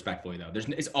way to do it respectfully though.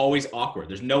 It's always awkward.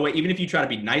 There's no way. Even if you try to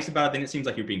be nice about it, then it seems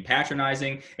like you're being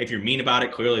patronizing. If you're mean about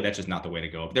it, clearly that's just not the way to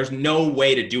go. There's no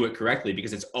way to do it correctly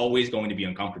because it's always going to be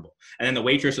uncomfortable. And then the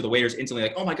waitress or the waiter's instantly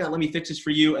like, oh my God, let me fix this for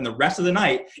you. And the rest of the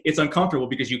night, it's uncomfortable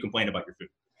because you complained about your food.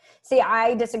 See,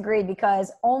 I disagreed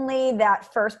because only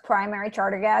that first primary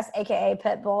charter guest, AKA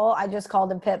Pitbull, I just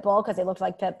called him Pitbull because he looked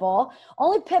like Pitbull.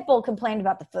 Only Pitbull complained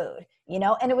about the food,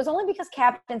 and it was only because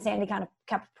Captain Sandy kind of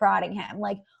kept prodding him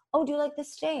like, oh, do you like the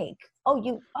steak? Oh,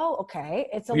 okay.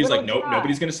 It's a He's little like, nope, dry.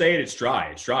 Nobody's going to say it. It's dry.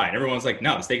 It's dry. And everyone's like,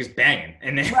 no, the steak is banging.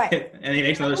 And then, right. And he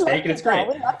makes another steak and it's great.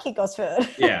 We love Kiko's food.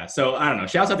 Yeah. So I don't know.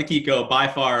 Shouts out to Kiko, by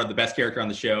far the best character on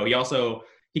the show.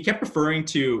 He kept referring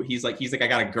to, he's like, I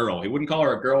got a girl. He wouldn't call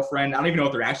her a girlfriend. I don't even know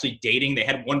if they're actually dating. They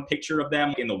had one picture of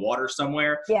them in the water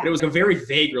somewhere. Yeah. But it was a very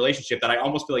vague relationship that I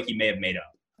almost feel like he may have made up.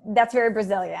 That's very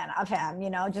Brazilian of him,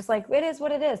 just like it is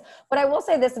what it is. But I will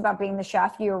say this about being the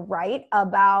chef. You're right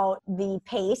about the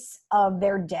pace of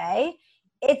their day.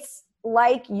 It's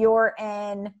like you're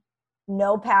in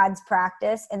no pads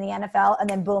practice in the NFL and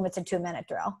then boom, it's a 2-minute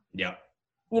drill. Yeah.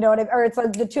 You know what I mean? Or it's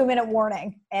like the 2-minute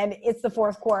warning and it's the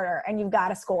 4th quarter and you've got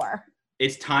to score.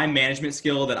 It's time management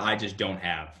skill that I just don't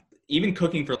have. Even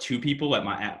cooking for 2 people for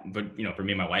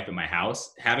me and my wife at my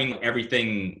house, having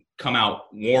everything come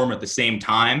out warm at the same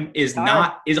time it's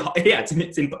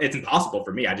impossible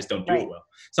for me. I just don't do it well.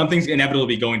 Something's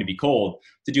inevitably going to be cold.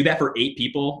 To do that for 8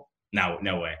 people, no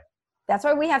way. That's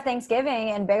why we have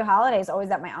Thanksgiving and big holidays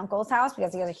always at my uncle's house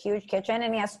because he has a huge kitchen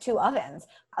and he has 2 ovens,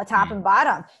 a top and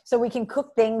bottom. So we can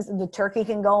cook things. The turkey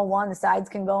can go in one, the sides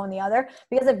can go in the other.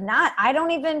 Because if not,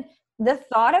 the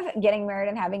thought of getting married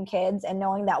and having kids and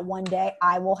knowing that one day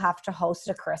I will have to host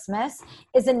a Christmas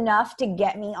is enough to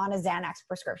get me on a Xanax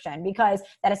prescription because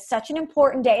that is such an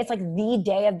important day. It's like the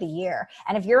day of the year.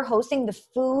 And if you're hosting, the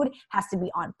food has to be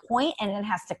on point and it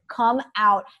has to come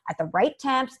out at the right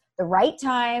temps, the right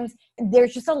times.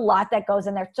 There's just a lot that goes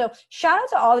in there. So shout out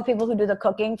to all the people who do the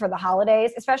cooking for the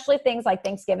holidays, especially things like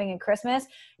Thanksgiving and Christmas.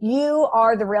 You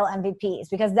are the real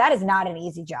MVPs because that is not an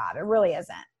easy job. It really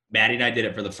isn't. Maddie and I did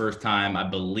it for the first time, I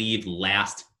believe,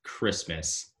 last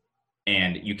Christmas,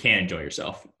 and you can't enjoy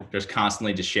yourself. There's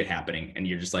constantly just shit happening, and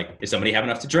you're just like, is somebody have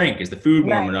enough to drink? Is the food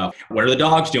warm enough? What are the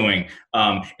dogs doing?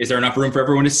 Is there enough room for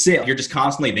everyone to sit? You're just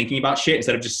constantly thinking about shit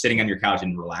instead of just sitting on your couch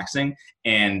and relaxing.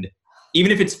 And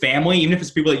even if it's family, even if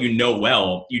it's people that you know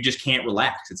well, you just can't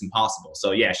relax. It's impossible.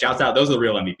 So yeah, shouts out. Those are the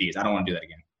real MVPs. I don't want to do that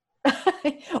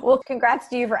again. Well, congrats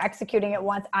to you for executing it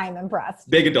once. I'm impressed.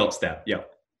 Big adult step. Yep.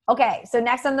 Okay, so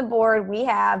next on the board, we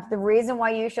have the reason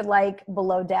why you should like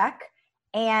Below Deck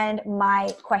and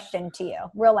my question to you,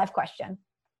 real life question.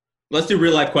 Let's do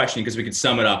real life question because we could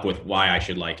sum it up with why I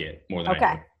should like it more than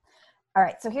I do. All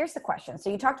right, so here's the question. So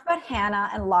you talked about Hannah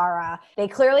and Lara. They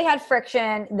clearly had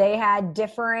friction. They had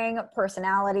differing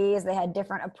personalities. They had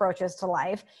different approaches to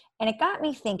life. And it got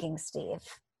me thinking, Steve.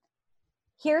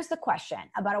 Here's the question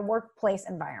about a workplace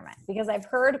environment because I've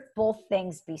heard both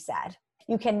things be said.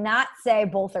 You cannot say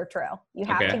both are true. You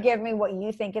have to give me what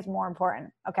you think is more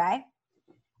important, okay?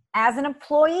 As an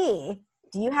employee,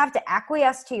 do you have to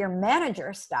acquiesce to your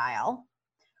manager's style,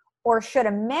 or should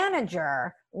a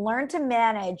manager learn to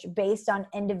manage based on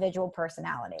individual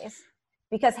personalities?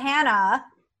 Because Hannah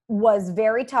was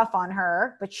very tough on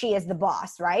her, but she is the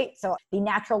boss, right? So the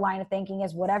natural line of thinking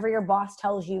is whatever your boss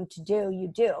tells you to do, you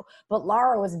do. But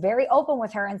Laura was very open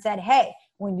with her and said, hey,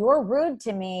 when you're rude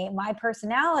to me, my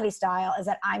personality style is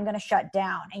that I'm going to shut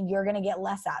down and you're going to get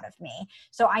less out of me.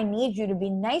 So I need you to be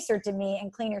nicer to me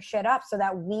and clean your shit up so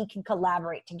that we can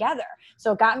collaborate together.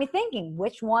 So it got me thinking,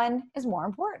 which one is more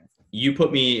important? You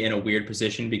put me in a weird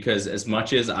position because as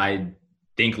much as I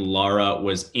think Laura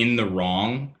was in the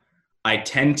wrong, I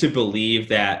tend to believe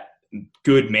that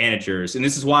good managers, and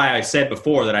this is why I said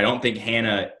before that I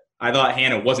thought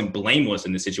Hannah wasn't blameless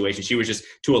in this situation. She was just,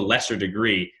 to a lesser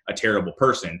degree, a terrible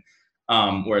person,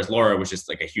 whereas Laura was just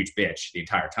like a huge bitch the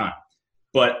entire time.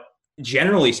 But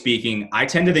generally speaking, I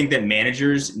tend to think that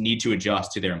managers need to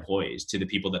adjust to their employees, to the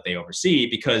people that they oversee,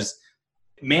 because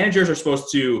managers are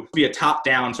supposed to be a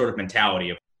top-down sort of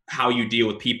mentality of how you deal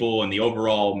with people and the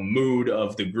overall mood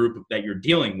of the group that you're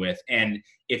dealing with. And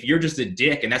if you're just a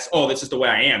dick and that's just the way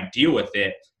I am, deal with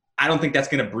it, I don't think that's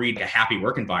going to breed a happy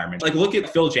work environment. Like, look at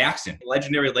Phil Jackson,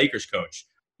 legendary Lakers coach.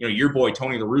 Your boy,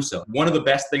 Tony La Russa. One of the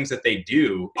best things that they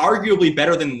do, arguably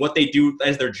better than what they do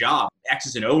as their job,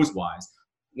 X's and O's wise.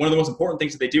 One of the most important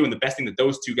things that they do, and the best thing that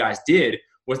those two guys did,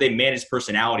 was they managed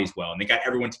personalities well, and they got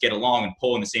everyone to get along and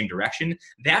pull in the same direction.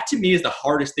 That, to me, is the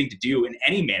hardest thing to do in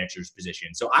any manager's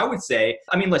position. So I would say,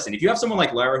 listen, if you have someone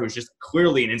like Lara who's just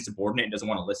clearly an insubordinate and doesn't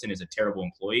want to listen, is a terrible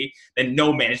employee, then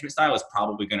no management style is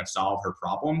probably going to solve her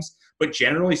problems. But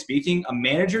generally speaking, a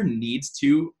manager needs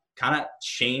to kind of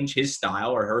change his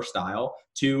style or her style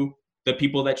to the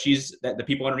people the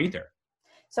people underneath her.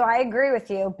 So I agree with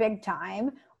you big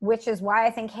time, which is why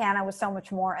I think Hannah was so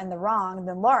much more in the wrong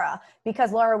than Laura,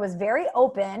 because Laura was very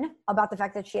open about the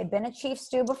fact that she had been a chief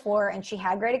stew before and she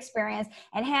had great experience.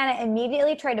 And Hannah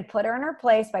immediately tried to put her in her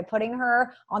place by putting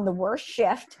her on the worst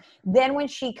shift. Then when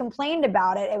she complained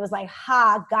about it, it was like,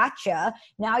 ha, gotcha.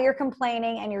 Now you're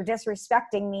complaining and you're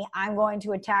disrespecting me. I'm going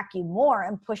to attack you more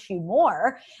and push you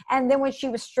more. And then when she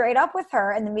was straight up with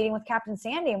her in the meeting with Captain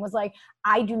Sandy and was like,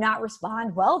 I do not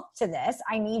respond well to this.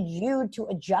 I need you to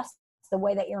adjust the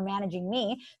way that you're managing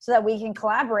me so that we can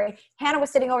collaborate. Hannah was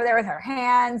sitting over there with her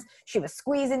hands. She was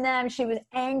squeezing them. She was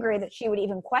angry that she would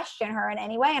even question her in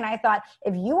any way. And I thought,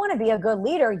 if you want to be a good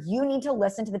leader, you need to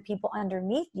listen to the people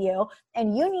underneath you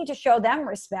and you need to show them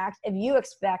respect if you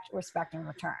expect respect in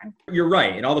return. You're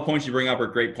right. And all the points you bring up are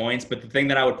great points. But the thing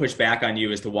that I would push back on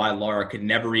you as to why Laura could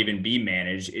never even be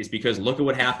managed is because look at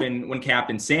what happened when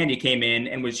Captain Sandy came in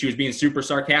and she was being super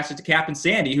sarcastic to Captain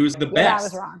Sandy, who's the best. Yeah, that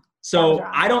was wrong. So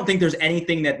I don't think there's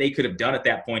anything that they could have done at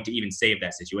that point to even save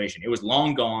that situation. It was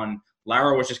long gone.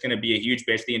 Lara was just going to be a huge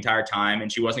bitch the entire time,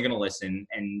 and she wasn't going to listen,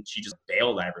 and she just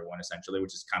bailed on everyone, essentially,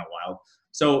 which is kind of wild.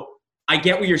 So I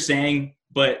get what you're saying,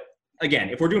 but again,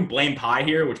 if we're doing blame pie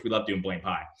here, which we love doing blame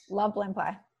pie. Love blame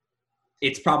pie.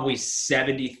 It's probably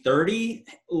 70-30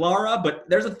 Lara, but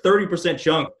there's a 30%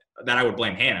 chunk that I would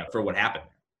blame Hannah for what happened.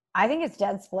 I think it's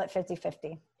dead split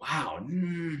 50-50. Wow.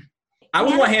 I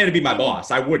would want Hannah to be my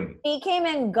boss. I wouldn't. He came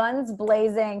in guns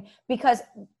blazing because,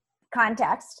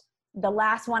 context, the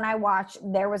last one I watched,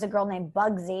 there was a girl named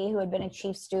Bugsy who had been a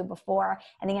chief stew before,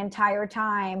 and the entire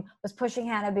time was pushing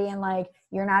Hannah, being like,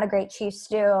 you're not a great chief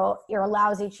stew. You're a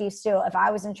lousy chief stew. If I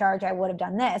was in charge, I would have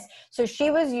done this. So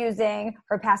she was using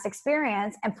her past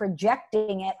experience and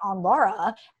projecting it on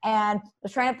Laura and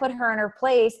was trying to put her in her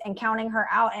place and counting her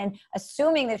out and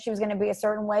assuming that she was going to be a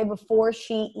certain way before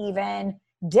she even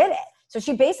did it. So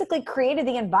she basically created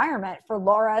the environment for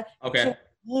Laura to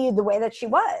be the way that she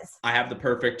was. I have the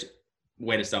perfect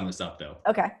way to sum this up, though.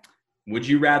 Okay. Would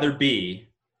you rather be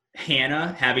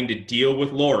Hannah having to deal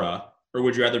with Laura, or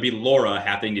would you rather be Laura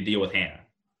having to deal with Hannah?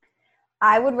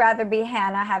 I would rather be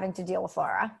Hannah having to deal with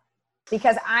Laura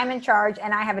because I'm in charge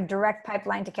and I have a direct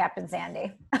pipeline to Captain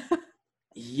Sandy.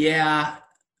 Yeah.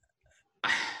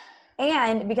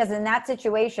 And because in that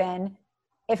situation,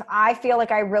 if I feel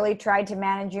like I really tried to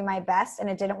manage you my best and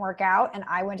it didn't work out and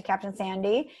I went to Captain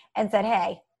Sandy and said,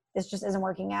 hey, this just isn't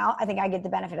working out, I think I get the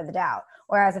benefit of the doubt.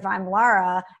 Whereas if I'm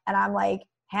Laura and I'm like,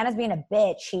 Hannah's being a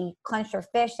bitch, she clenched her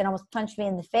fist and almost punched me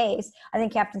in the face, I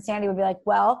think Captain Sandy would be like,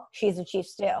 well, she's a chief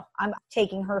stew. I'm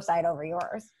taking her side over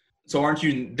yours. So aren't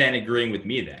you then agreeing with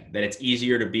me then that it's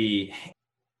easier to be,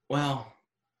 well,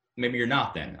 maybe you're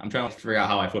not then. I'm trying to figure out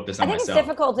how I flip this on myself. I think it's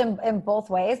difficult in both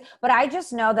ways, but I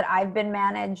just know that I've been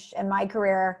managed in my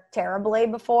career terribly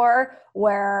before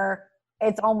where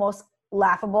it's almost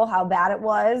laughable how bad it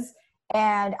was.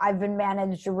 and I've been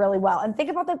managed really well. And think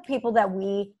about the people that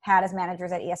we had as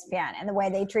managers at ESPN and the way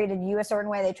they treated you a certain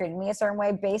way, they treated me a certain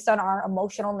way based on our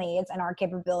emotional needs and our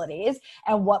capabilities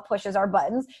and what pushes our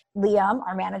buttons. Liam,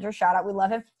 our manager, shout out, we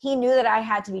love him. He knew that I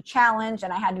had to be challenged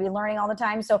and I had to be learning all the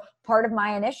time. So part of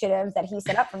my initiatives that he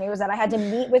set up for me was that I had to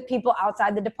meet with people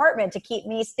outside the department to keep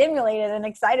me stimulated and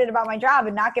excited about my job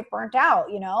and not get burnt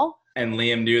out, you know? And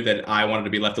Liam knew that I wanted to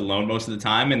be left alone most of the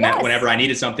time, and that whenever I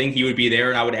needed something, he would be there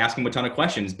and I would ask him a ton of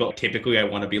questions. But typically I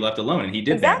want to be left alone, and he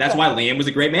did that. That's why Liam was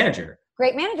a great manager.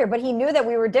 Great manager, but he knew that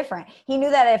we were different. He knew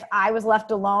that if I was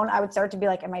left alone, I would start to be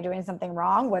like, am I doing something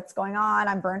wrong? What's going on?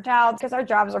 I'm burnt out, because our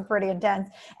jobs are pretty intense.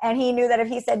 And he knew that if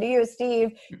he said to you,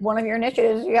 Steve, one of your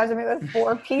initiatives, you have to meet with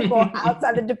 4 people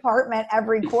outside the department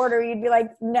every quarter, you'd be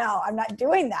like, no, I'm not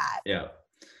doing that. Yeah.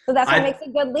 So that's what makes a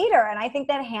good leader. And I think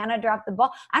that Hannah dropped the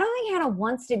ball. I don't think Hannah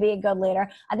wants to be a good leader.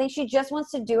 I think she just wants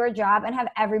to do her job and have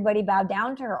everybody bow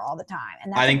down to her all the time.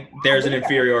 And that's I think there's an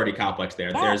inferiority complex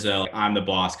there. Yes. There's a I'm the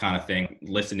boss kind of thing.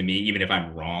 Listen to me, even if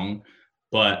I'm wrong.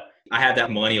 But I have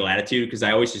that millennial attitude because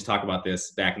I always just talk about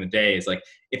this back in the day. It's like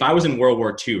if I was in World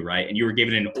War II, right, and you were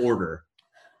given an order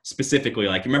specifically,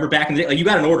 like remember back in the day, like you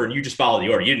got an order and you just followed the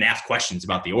order. You didn't ask questions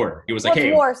about the order. It was like,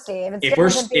 hey, war, Steve. I'm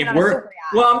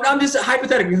just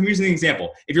hypothetically, I'm using the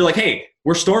example. If you're like, hey,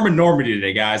 we're storming Normandy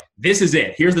today, guys. This is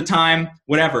it. Here's the time,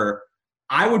 whatever.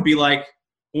 I would be like,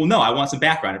 well, no, I want some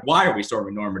background. Why are we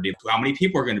storming Normandy? How many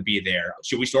people are going to be there?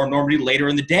 Should we storm Normandy later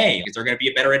in the day? Is there going to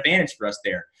be a better advantage for us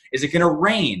there? Is it going to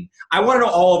rain? I want to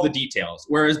know all of the details.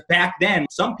 Whereas back then,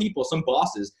 some people, some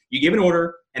bosses, you give an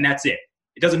order and that's it.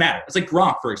 It doesn't matter. It's like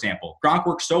Gronk, for example. Gronk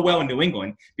worked so well in New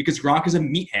England because Gronk is a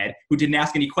meathead who didn't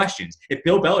ask any questions. If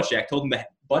Bill Belichick told him to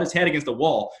butt his head against the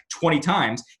wall 20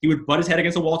 times, he would butt his head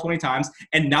against the wall 20 times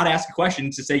and not ask a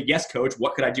question to say, yes, coach,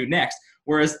 what could I do next?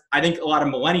 Whereas I think a lot of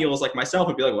millennials like myself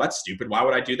would be like, well, that's stupid. Why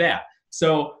would I do that?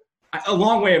 So a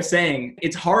long way of saying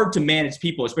it's hard to manage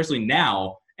people, especially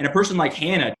now. And a person like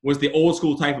Hannah was the old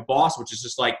school type of boss, which is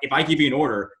just like, if I give you an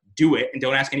order, do it and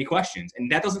don't ask any questions.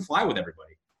 And that doesn't fly with everybody.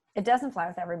 It doesn't fly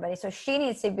with everybody. So she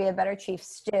needs to be a better chief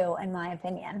stew, in my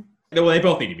opinion. Well, they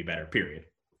both need to be better, period.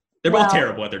 They're both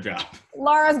terrible at their job.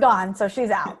 Laura's gone, so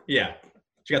she's out. Yeah,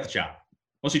 she got the chop.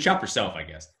 Well, she chopped herself, I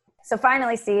guess. So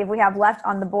finally, Steve, we have left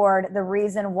on the board the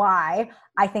reason why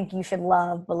I think you should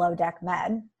love Below Deck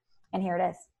Med. And here it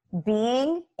is.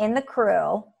 Being in the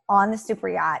crew on the super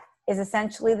yacht is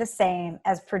essentially the same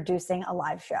as producing a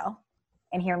live show.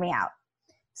 And hear me out.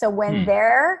 So when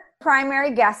their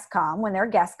primary guests come,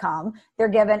 they're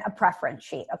given a preference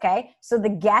sheet, okay? So the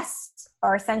guests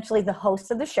are essentially the hosts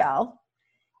of the show,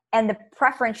 and the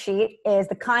preference sheet is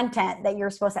the content that you're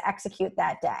supposed to execute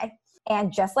that day.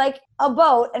 And just like a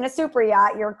boat and a super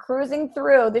yacht, you're cruising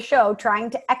through the show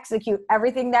trying to execute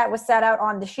everything that was set out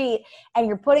on the sheet, and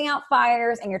you're putting out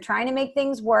fires and you're trying to make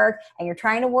things work and you're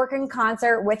trying to work in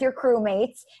concert with your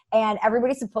crewmates, and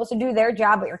everybody's supposed to do their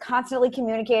job, but you're constantly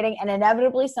communicating and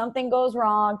inevitably something goes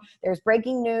wrong. There's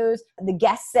breaking news. The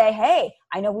guests say, hey,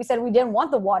 I know we said we didn't want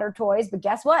the water toys, but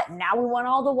guess what? Now we want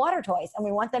all the water toys and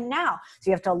we want them now. So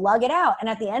you have to lug it out. And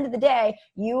at the end of the day,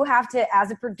 you have to,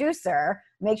 as a producer,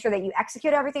 make sure that you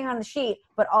execute everything on the sheet,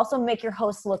 but also make your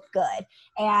hosts look good.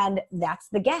 And that's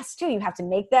the guests too. You have to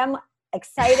make them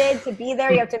excited to be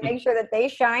there. You have to make sure that they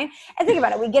shine. And think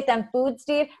about it. We get them food,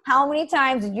 Steve. How many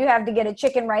times did you have to get a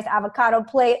chicken rice avocado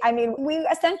plate? I mean, we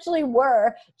essentially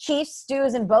were chiefs,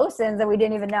 stews, and bosuns, and we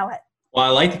didn't even know it. Well, I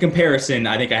like the comparison.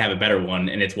 I think I have a better one,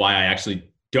 and it's why I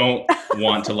actually don't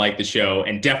want to like the show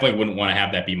and definitely wouldn't want to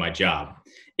have that be my job.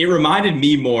 It reminded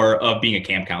me more of being a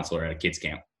camp counselor at a kids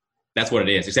camp. That's what it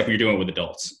is, except when you're doing it with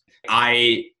adults.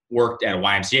 I worked at a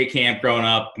YMCA camp growing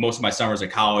up. Most of my summers at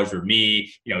college were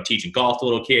me, teaching golf to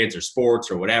little kids or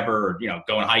sports or whatever, or,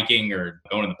 going hiking or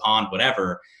going in the pond,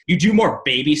 whatever. You do more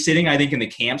babysitting, I think, in the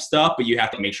camp stuff, but you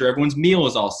have to make sure everyone's meal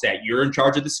is all set. You're in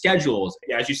charge of the schedules.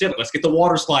 As you said, let's get the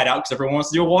water slide out because everyone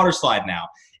wants to do a water slide now.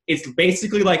 It's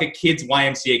basically like a kid's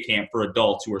YMCA camp for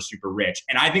adults who are super rich.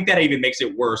 And I think that even makes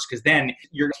it worse because then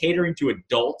you're catering to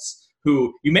adults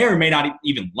who you may or may not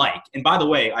even like. And by the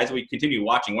way, as we continue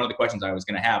watching, one of the questions I was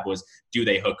going to have was, do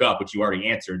they hook up, which you already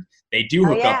answered. They do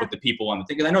hook up with the people on the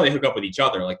thing. Because I know they hook up with each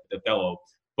other, like the fellow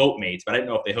boatmates, but I didn't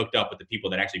know if they hooked up with the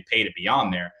people that actually pay to be on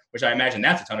there, which I imagine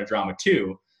that's a ton of drama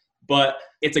too. But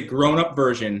it's a grown-up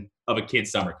version of a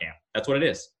kid's summer camp. That's what it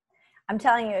is. I'm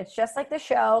telling you, it's just like the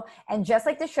show, and just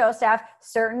like the show staff,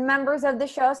 certain members of the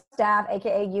show staff,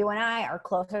 aka you and I, are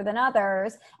closer than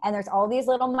others, and there's all these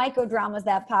little micro dramas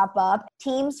that pop up.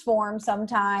 Teams form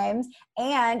sometimes,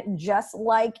 and just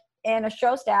like in a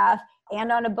show staff,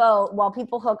 and on a boat while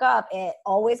people hook up, it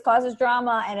always causes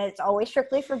drama and it's always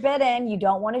strictly forbidden. You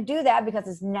don't want to do that because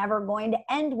it's never going to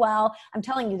end well. I'm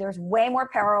telling you, there's way more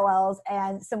parallels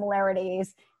and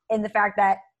similarities in the fact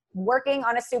that working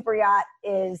on a super yacht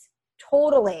is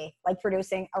totally like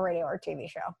producing a radio or TV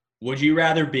show. Would you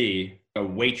rather be a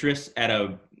waitress at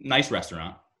a nice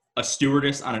restaurant, a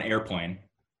stewardess on an airplane,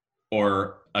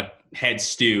 or a head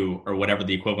stew or whatever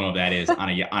the equivalent of that is on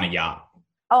a yacht?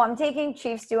 Oh, I'm taking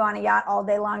chief stew on a yacht all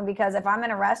day long because if I'm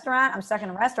in a restaurant, I'm stuck in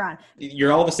a restaurant.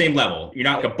 You're all the same level. You're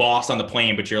not like a boss on the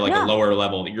plane, but you're like a lower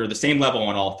level. You're the same level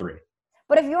on all three.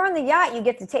 But if you're on the yacht, you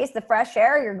get to taste the fresh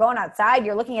air. You're going outside.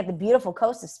 You're looking at the beautiful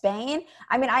coast of Spain.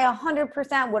 I mean, I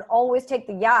 100% would always take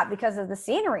the yacht because of the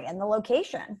scenery and the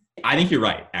location. I think you're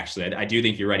right, actually. I do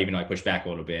think you're right, even though I push back a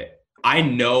little bit. I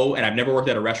know, and I've never worked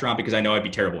at a restaurant because I know I'd be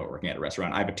terrible at working at a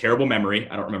restaurant. I have a terrible memory.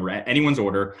 I don't remember anyone's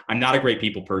order. I'm not a great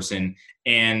people person.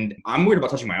 And I'm weird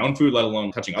about touching my own food, let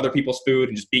alone touching other people's food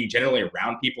and just being generally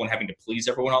around people and having to please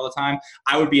everyone all the time.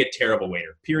 I would be a terrible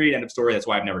waiter. Period. End of story. That's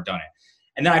why I've never done it.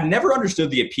 And then I've never understood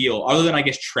the appeal, other than I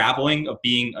guess traveling, of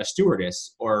being a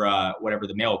stewardess or whatever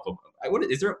the male equivalent. What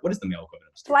is the male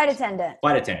equivalent? Flight attendant.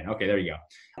 Flight attendant. Okay, there you go.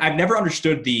 I've never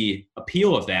understood the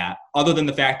appeal of that, other than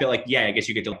the fact that, like, yeah, I guess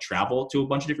you get to travel to a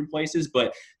bunch of different places,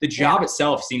 but the job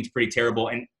itself seems pretty terrible.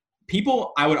 And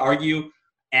people, I would argue,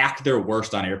 act their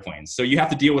worst on airplanes. So you have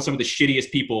to deal with some of the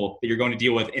shittiest people that you're going to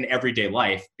deal with in everyday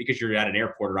life because you're at an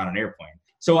airport or on an airplane.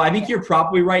 So I think you're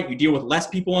probably right. You deal with less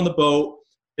people on the boat.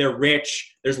 They're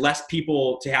rich. There's less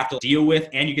people to have to deal with,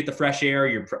 and you get the fresh air.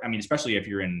 Especially if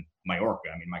you're in Mallorca.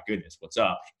 I mean, my goodness, what's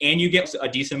up? And you get a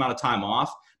decent amount of time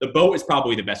off. The boat is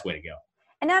probably the best way to go.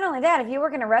 And not only that, if you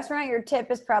work in a restaurant, your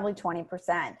tip is probably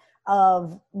 20%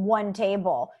 of one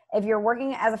table. If you're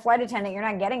working as a flight attendant, you're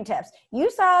not getting tips.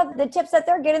 You saw the tips that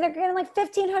they're getting like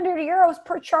 1,500 euros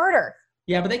per charter.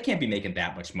 Yeah, but they can't be making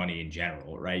that much money in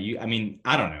general, right?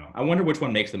 I don't know. I wonder which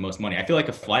one makes the most money. I feel like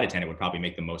a flight attendant would probably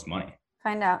make the most money.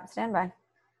 Find out. Stand by.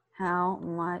 How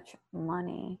much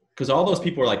money? Because all those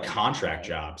people are like contract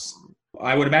jobs.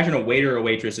 I would imagine a waiter or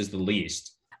waitress is the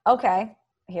least. Okay.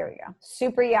 Here we go.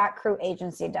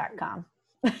 Superyachtcrewagency.com.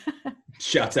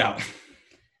 Shouts out.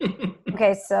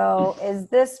 Okay. So is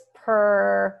this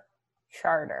per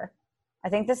charter? I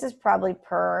think this is probably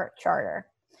per charter.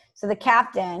 So the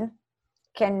captain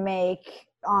can make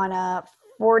on a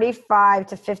 45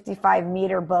 to 55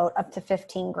 meter boat up to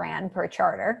 15 grand per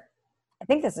charter. I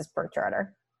think this is per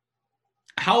charter.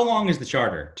 How long is the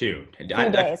charter, too? 2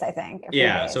 days, I think.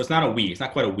 Yeah, so it's not a week. It's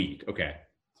not quite a week. Okay.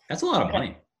 That's a lot of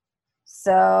money.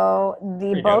 So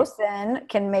the bosun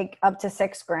can make up to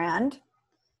 6 grand.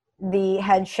 The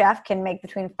head chef can make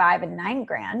between 5 and 9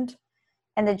 grand.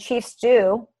 And the chief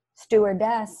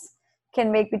stewardess,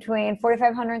 can make between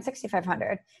 4,500 and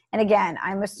 6,500. And again,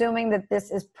 I'm assuming that this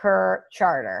is per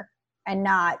charter and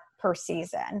not per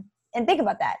season. And think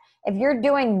about that. If you're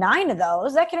doing 9 of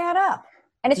those, that can add up.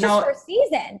 And it's just for a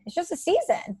season. It's just a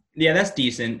season. Yeah, that's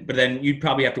decent. But then you'd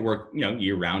probably have to work,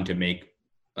 year round to make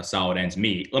a solid ends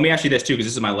meet. Let me ask you this too, because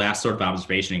this is my last sort of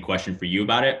observation and question for you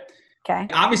about it. Okay.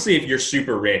 Obviously, if you're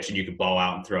super rich and you could ball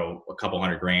out and throw a couple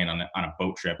 $100 grand on a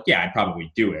boat trip, yeah, I'd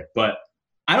probably do it. But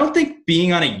I don't think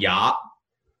being on a yacht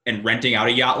and renting out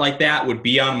a yacht like that would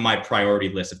be on my priority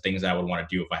list of things I would want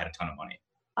to do if I had a ton of money.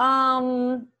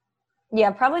 Yeah,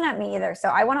 probably not me either. So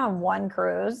I went on one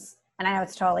cruise, and I know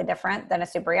it's totally different than a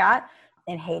super yacht,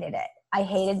 and hated it. I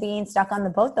hated being stuck on the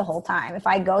boat the whole time. If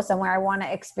I go somewhere, I want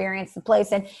to experience the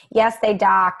place. And yes, they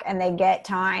dock and they get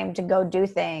time to go do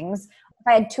things. If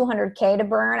I had $200K to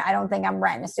burn, I don't think I'm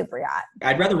renting a super yacht.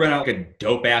 I'd rather rent out like a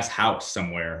dope ass house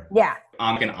somewhere. Yeah.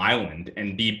 On like an island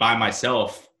and be by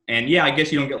myself. And yeah, I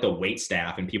guess you don't get the wait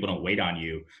staff and people don't wait on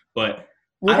you, but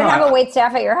you can have a wait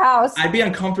staff at your house. I'd be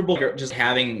uncomfortable just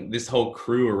having this whole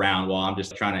crew around while I'm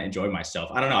just trying to enjoy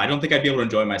myself. I don't know. I don't think I'd be able to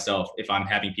enjoy myself if I'm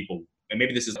having people. And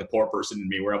maybe this is the poor person in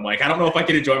me where I'm like, I don't know if I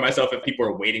can enjoy myself if people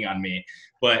are waiting on me.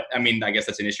 But I mean, I guess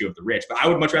that's an issue of the rich. But I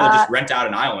would much rather just rent out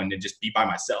an island and just be by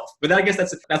myself. But I guess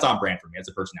that's on brand for me. It's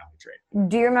a personality trait.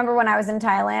 Do you remember when I was in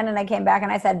Thailand and I came back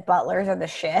and I said butlers are the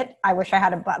shit? I wish I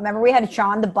had a butler. Remember we had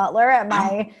Sean the butler at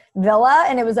my villa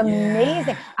and it was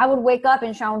amazing. Yeah. I would wake up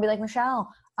and Sean would be like,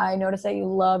 Michelle, I noticed that you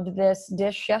loved this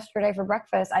dish yesterday for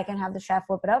breakfast. I can have the chef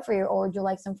whip it out for you. Or would you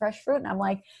like some fresh fruit? And I'm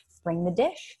like, bring the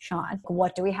dish, Sean.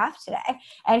 What do we have today?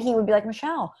 And he would be like,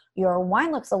 Michelle, your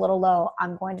wine looks a little low.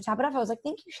 I'm going to top it up. I was like,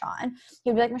 thank you, Sean.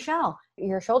 He'd be like, Michelle,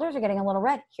 your shoulders are getting a little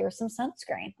red. Here's some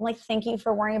sunscreen. I'm like, thank you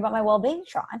for worrying about my well-being,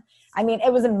 Sean. I mean,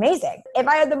 it was amazing. If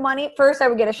I had the money, first I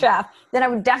would get a chef. Then I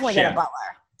would definitely get a butler.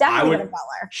 Definitely get a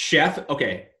butler. Chef,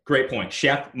 okay. Great point.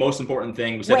 Chef, most important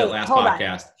thing. We said that last hold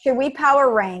podcast. On. Should we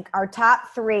power rank our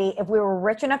top 3 if we were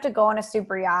rich enough to go on a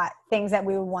super yacht, things that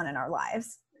we would want in our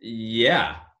lives?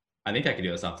 Yeah. I think I could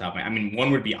do this off the top of my head. I mean,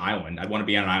 one would be island. I'd want to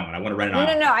be on an island. I want to rent an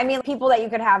island. No. I mean, people that you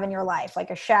could have in your life, like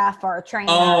a chef or a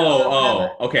trainer.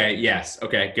 Okay. Yes.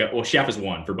 Okay, good. Well, chef is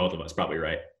 1 for both of us. Probably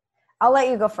right. I'll let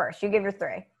you go first. You give your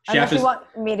 3. Unless you want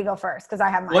me to go first, because I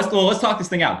have mine. Let's talk this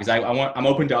thing out, because I'm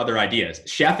open to other ideas.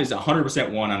 Chef is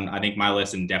 100% 1 on, I think, my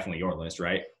list and definitely your list,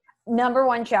 right? Number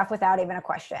 1 chef without even a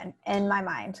question in my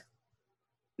mind.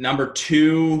 Number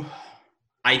 2,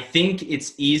 I think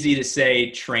it's easy to say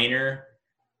trainer,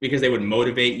 because they would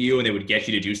motivate you and they would get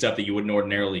you to do stuff that you wouldn't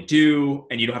ordinarily do,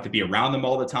 and you don't have to be around them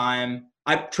all the time.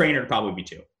 Trainer would probably be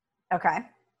 2. Okay.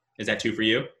 Is that 2 for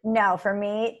you? No, for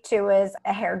me, 2 is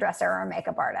a hairdresser or a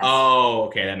makeup artist. Oh,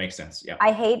 okay. That makes sense. Yeah.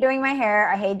 I hate doing my hair.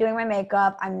 I hate doing my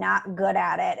makeup. I'm not good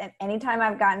at it. And anytime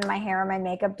I've gotten my hair and my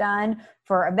makeup done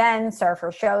for events or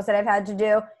for shows that I've had to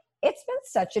do, it's been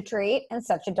such a treat and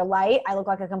such a delight. I look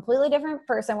like a completely different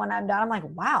person when I'm done. I'm like,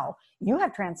 wow, you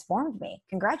have transformed me.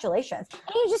 Congratulations.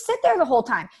 And you just sit there the whole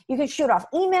time. You can shoot off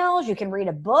emails. You can read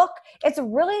a book. It's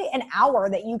really an hour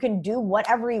that you can do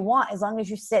whatever you want as long as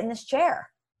you sit in this chair.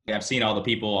 Yeah, I've seen all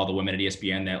the women at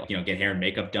ESPN that, get hair and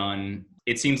makeup done.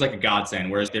 It seems like a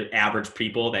godsend, whereas the average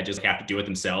people that just have to do it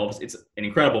themselves, it's an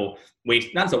incredible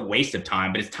waste. Not as a waste of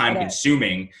time, but it's time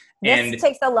consuming. This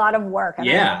takes a lot of work. And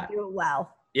yeah. I do it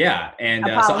well. Yeah. And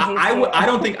so I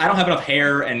don't have enough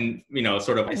hair and,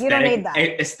 sort of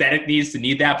aesthetic needs to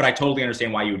need that, but I totally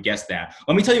understand why you would guess that.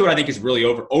 Let me tell you what I think is really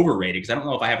overrated, because I don't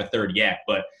know if I have a third yet,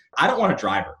 but I don't want a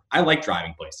driver. I like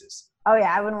driving places. Oh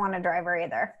yeah. I wouldn't want a driver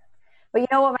either. But you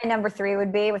know what my number 3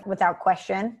 would be without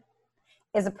question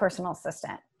is a personal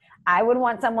assistant. I would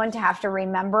want someone to have to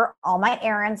remember all my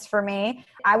errands for me.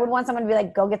 I would want someone to be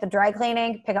like, go get the dry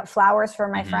cleaning, pick up flowers for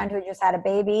my friend who just had a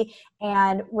baby,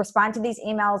 and respond to these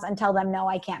emails and tell them, no,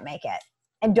 I can't make it.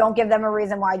 And don't give them a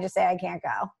reason why, just say I can't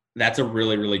go. That's a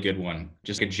really, really good one.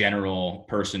 Just a general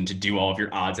person to do all of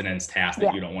your odds and ends tasks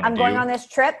that you don't want to do. I'm going on this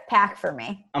trip, pack for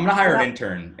me. I'm going to hire an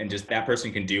intern, and just that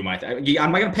person can do my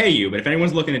I'm not going to pay you, but if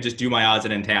anyone's looking to just do my odds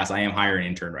and ends tasks, I am hiring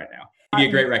an intern right now. It'd be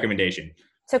a great recommendation.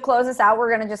 To close this out, we're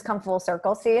going to just come full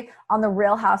circle. See, on the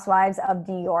Real Housewives of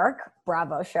New York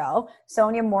Bravo show,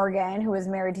 Sonia Morgan, who is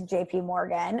married to JP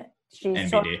Morgan,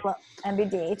 she's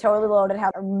MBD, totally loaded,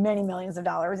 have many millions of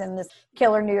dollars in this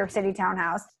killer New York City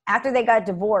townhouse. After they got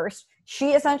divorced,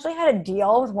 she essentially had a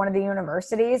deal with one of the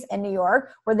universities in New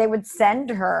York where they would send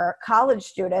her college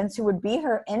students who would be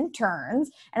her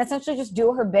interns and essentially just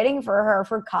do her bidding for her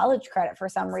for college credit for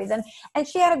some reason. And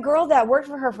she had a girl that worked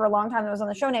for her for a long time that was on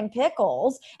the show named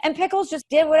Pickles, and Pickles just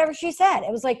did whatever she said.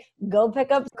 It was like, go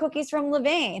pick up cookies from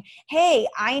Levain. Hey,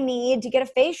 I need to get a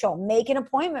facial. Make an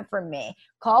appointment for me.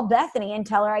 Call Bethany and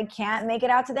tell her I can't make it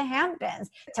out to the Hamptons.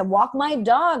 To walk my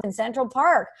dog in Central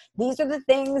Park. These are the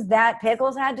things that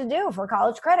Pickles had to do for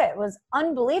college credit. It was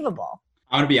unbelievable.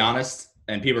 I'm going to be honest,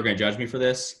 and people are going to judge me for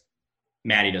this.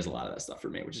 Maddie does a lot of that stuff for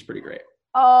me, which is pretty great.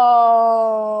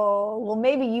 Oh, well,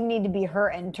 maybe you need to be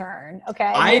her intern. Okay.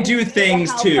 I do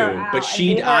things too, but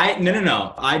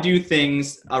no. I do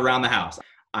things around the house.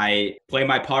 I play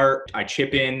my part. I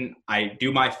chip in. I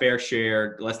do my fair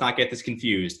share. Let's not get this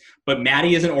confused. But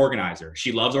Maddie is an organizer.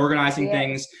 She loves organizing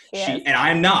things. And I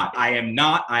am not. I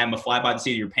am a fly by the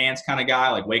seat of your pants kind of guy.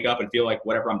 Like, wake up and feel like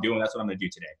whatever I'm doing, that's what I'm going to do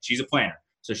today. She's a planner.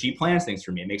 So she plans things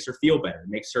for me. It makes her feel better. It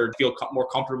makes her feel more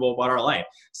comfortable about our life.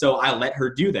 So I let her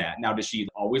do that. Now, does she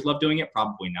always love doing it?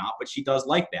 Probably not, but she does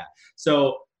like that.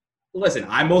 So listen,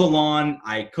 I mow the lawn.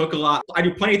 I cook a lot. I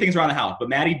do plenty of things around the house, but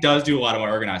Maddie does do a lot of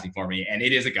my organizing for me, and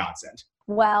it is a godsend.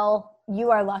 Well, you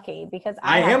are lucky because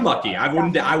I am lucky. I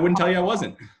wouldn't tell you I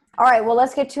wasn't. All right, well,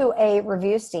 let's get to a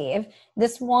review, Steve.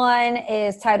 This one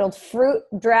is titled Fruit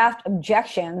Draft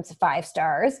Objections, 5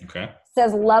 stars. Okay.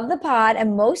 Says, love the pod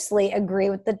and mostly agree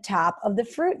with the top of the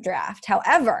fruit draft.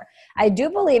 However, I do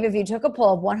believe if you took a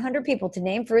poll of 100 people to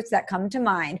name fruits that come to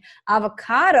mind,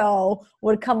 avocado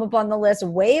would come up on the list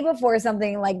way before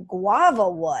something like guava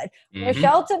would. Mm-hmm.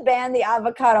 Michelle to ban the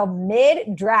avocado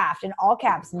mid-draft, in all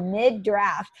caps,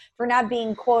 mid-draft, for not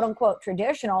being quote-unquote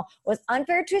traditional was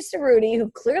unfair to Ceruti, who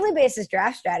clearly based his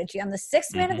draft strategy on the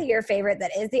 6th man of the year favorite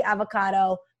that is the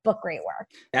avocado. Book great work.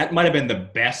 That might have been the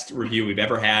best review we've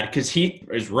ever had, because he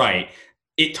is right.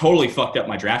 It totally fucked up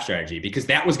my draft strategy, because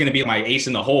that was going to be my ace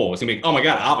in the hole. It's going to be, oh my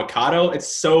God, avocado. It's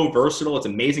so versatile. It's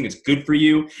amazing. It's good for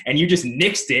you. And you just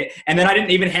nixed it. And then I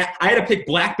had to pick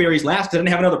blackberries last because I didn't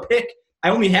have another pick.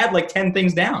 I only had like 10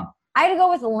 things down. I had to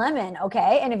go with lemon,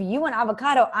 okay? And if you went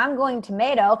avocado, I'm going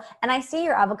tomato. And I see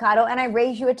your avocado and I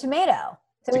raise you a tomato.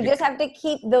 So we just have to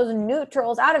keep those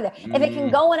neutrals out of there. If it can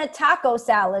go in a taco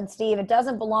salad, Steve, it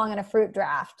doesn't belong in a fruit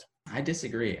draft. I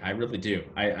disagree. I really do.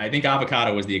 I think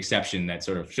avocado was the exception that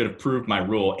sort of should have proved my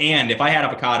rule. And if I had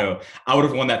avocado, I would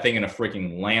have won that thing in a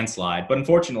freaking landslide. But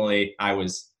unfortunately, I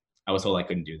was told I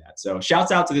couldn't do that. So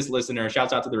shouts out to this listener.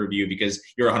 Shouts out to the review because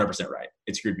you're 100% right.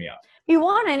 It screwed me up. You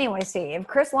won anyway, Steve.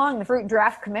 Chris Long, the fruit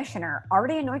draft commissioner,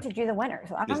 already anointed you the winner.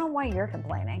 So I don't know why you're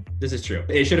complaining. This is true.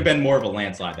 It should have been more of a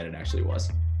landslide than it actually was.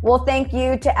 Well, thank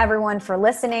you to everyone for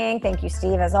listening. Thank you,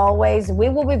 Steve, as always. We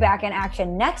will be back in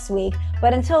action next week.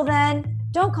 But until then,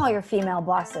 don't call your female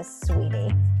bosses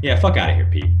sweetie. Yeah, fuck out of here,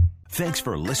 Pete. Thanks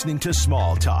for listening to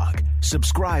Small Talk.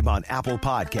 Subscribe on Apple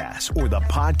Podcasts or the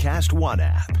Podcast One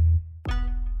app.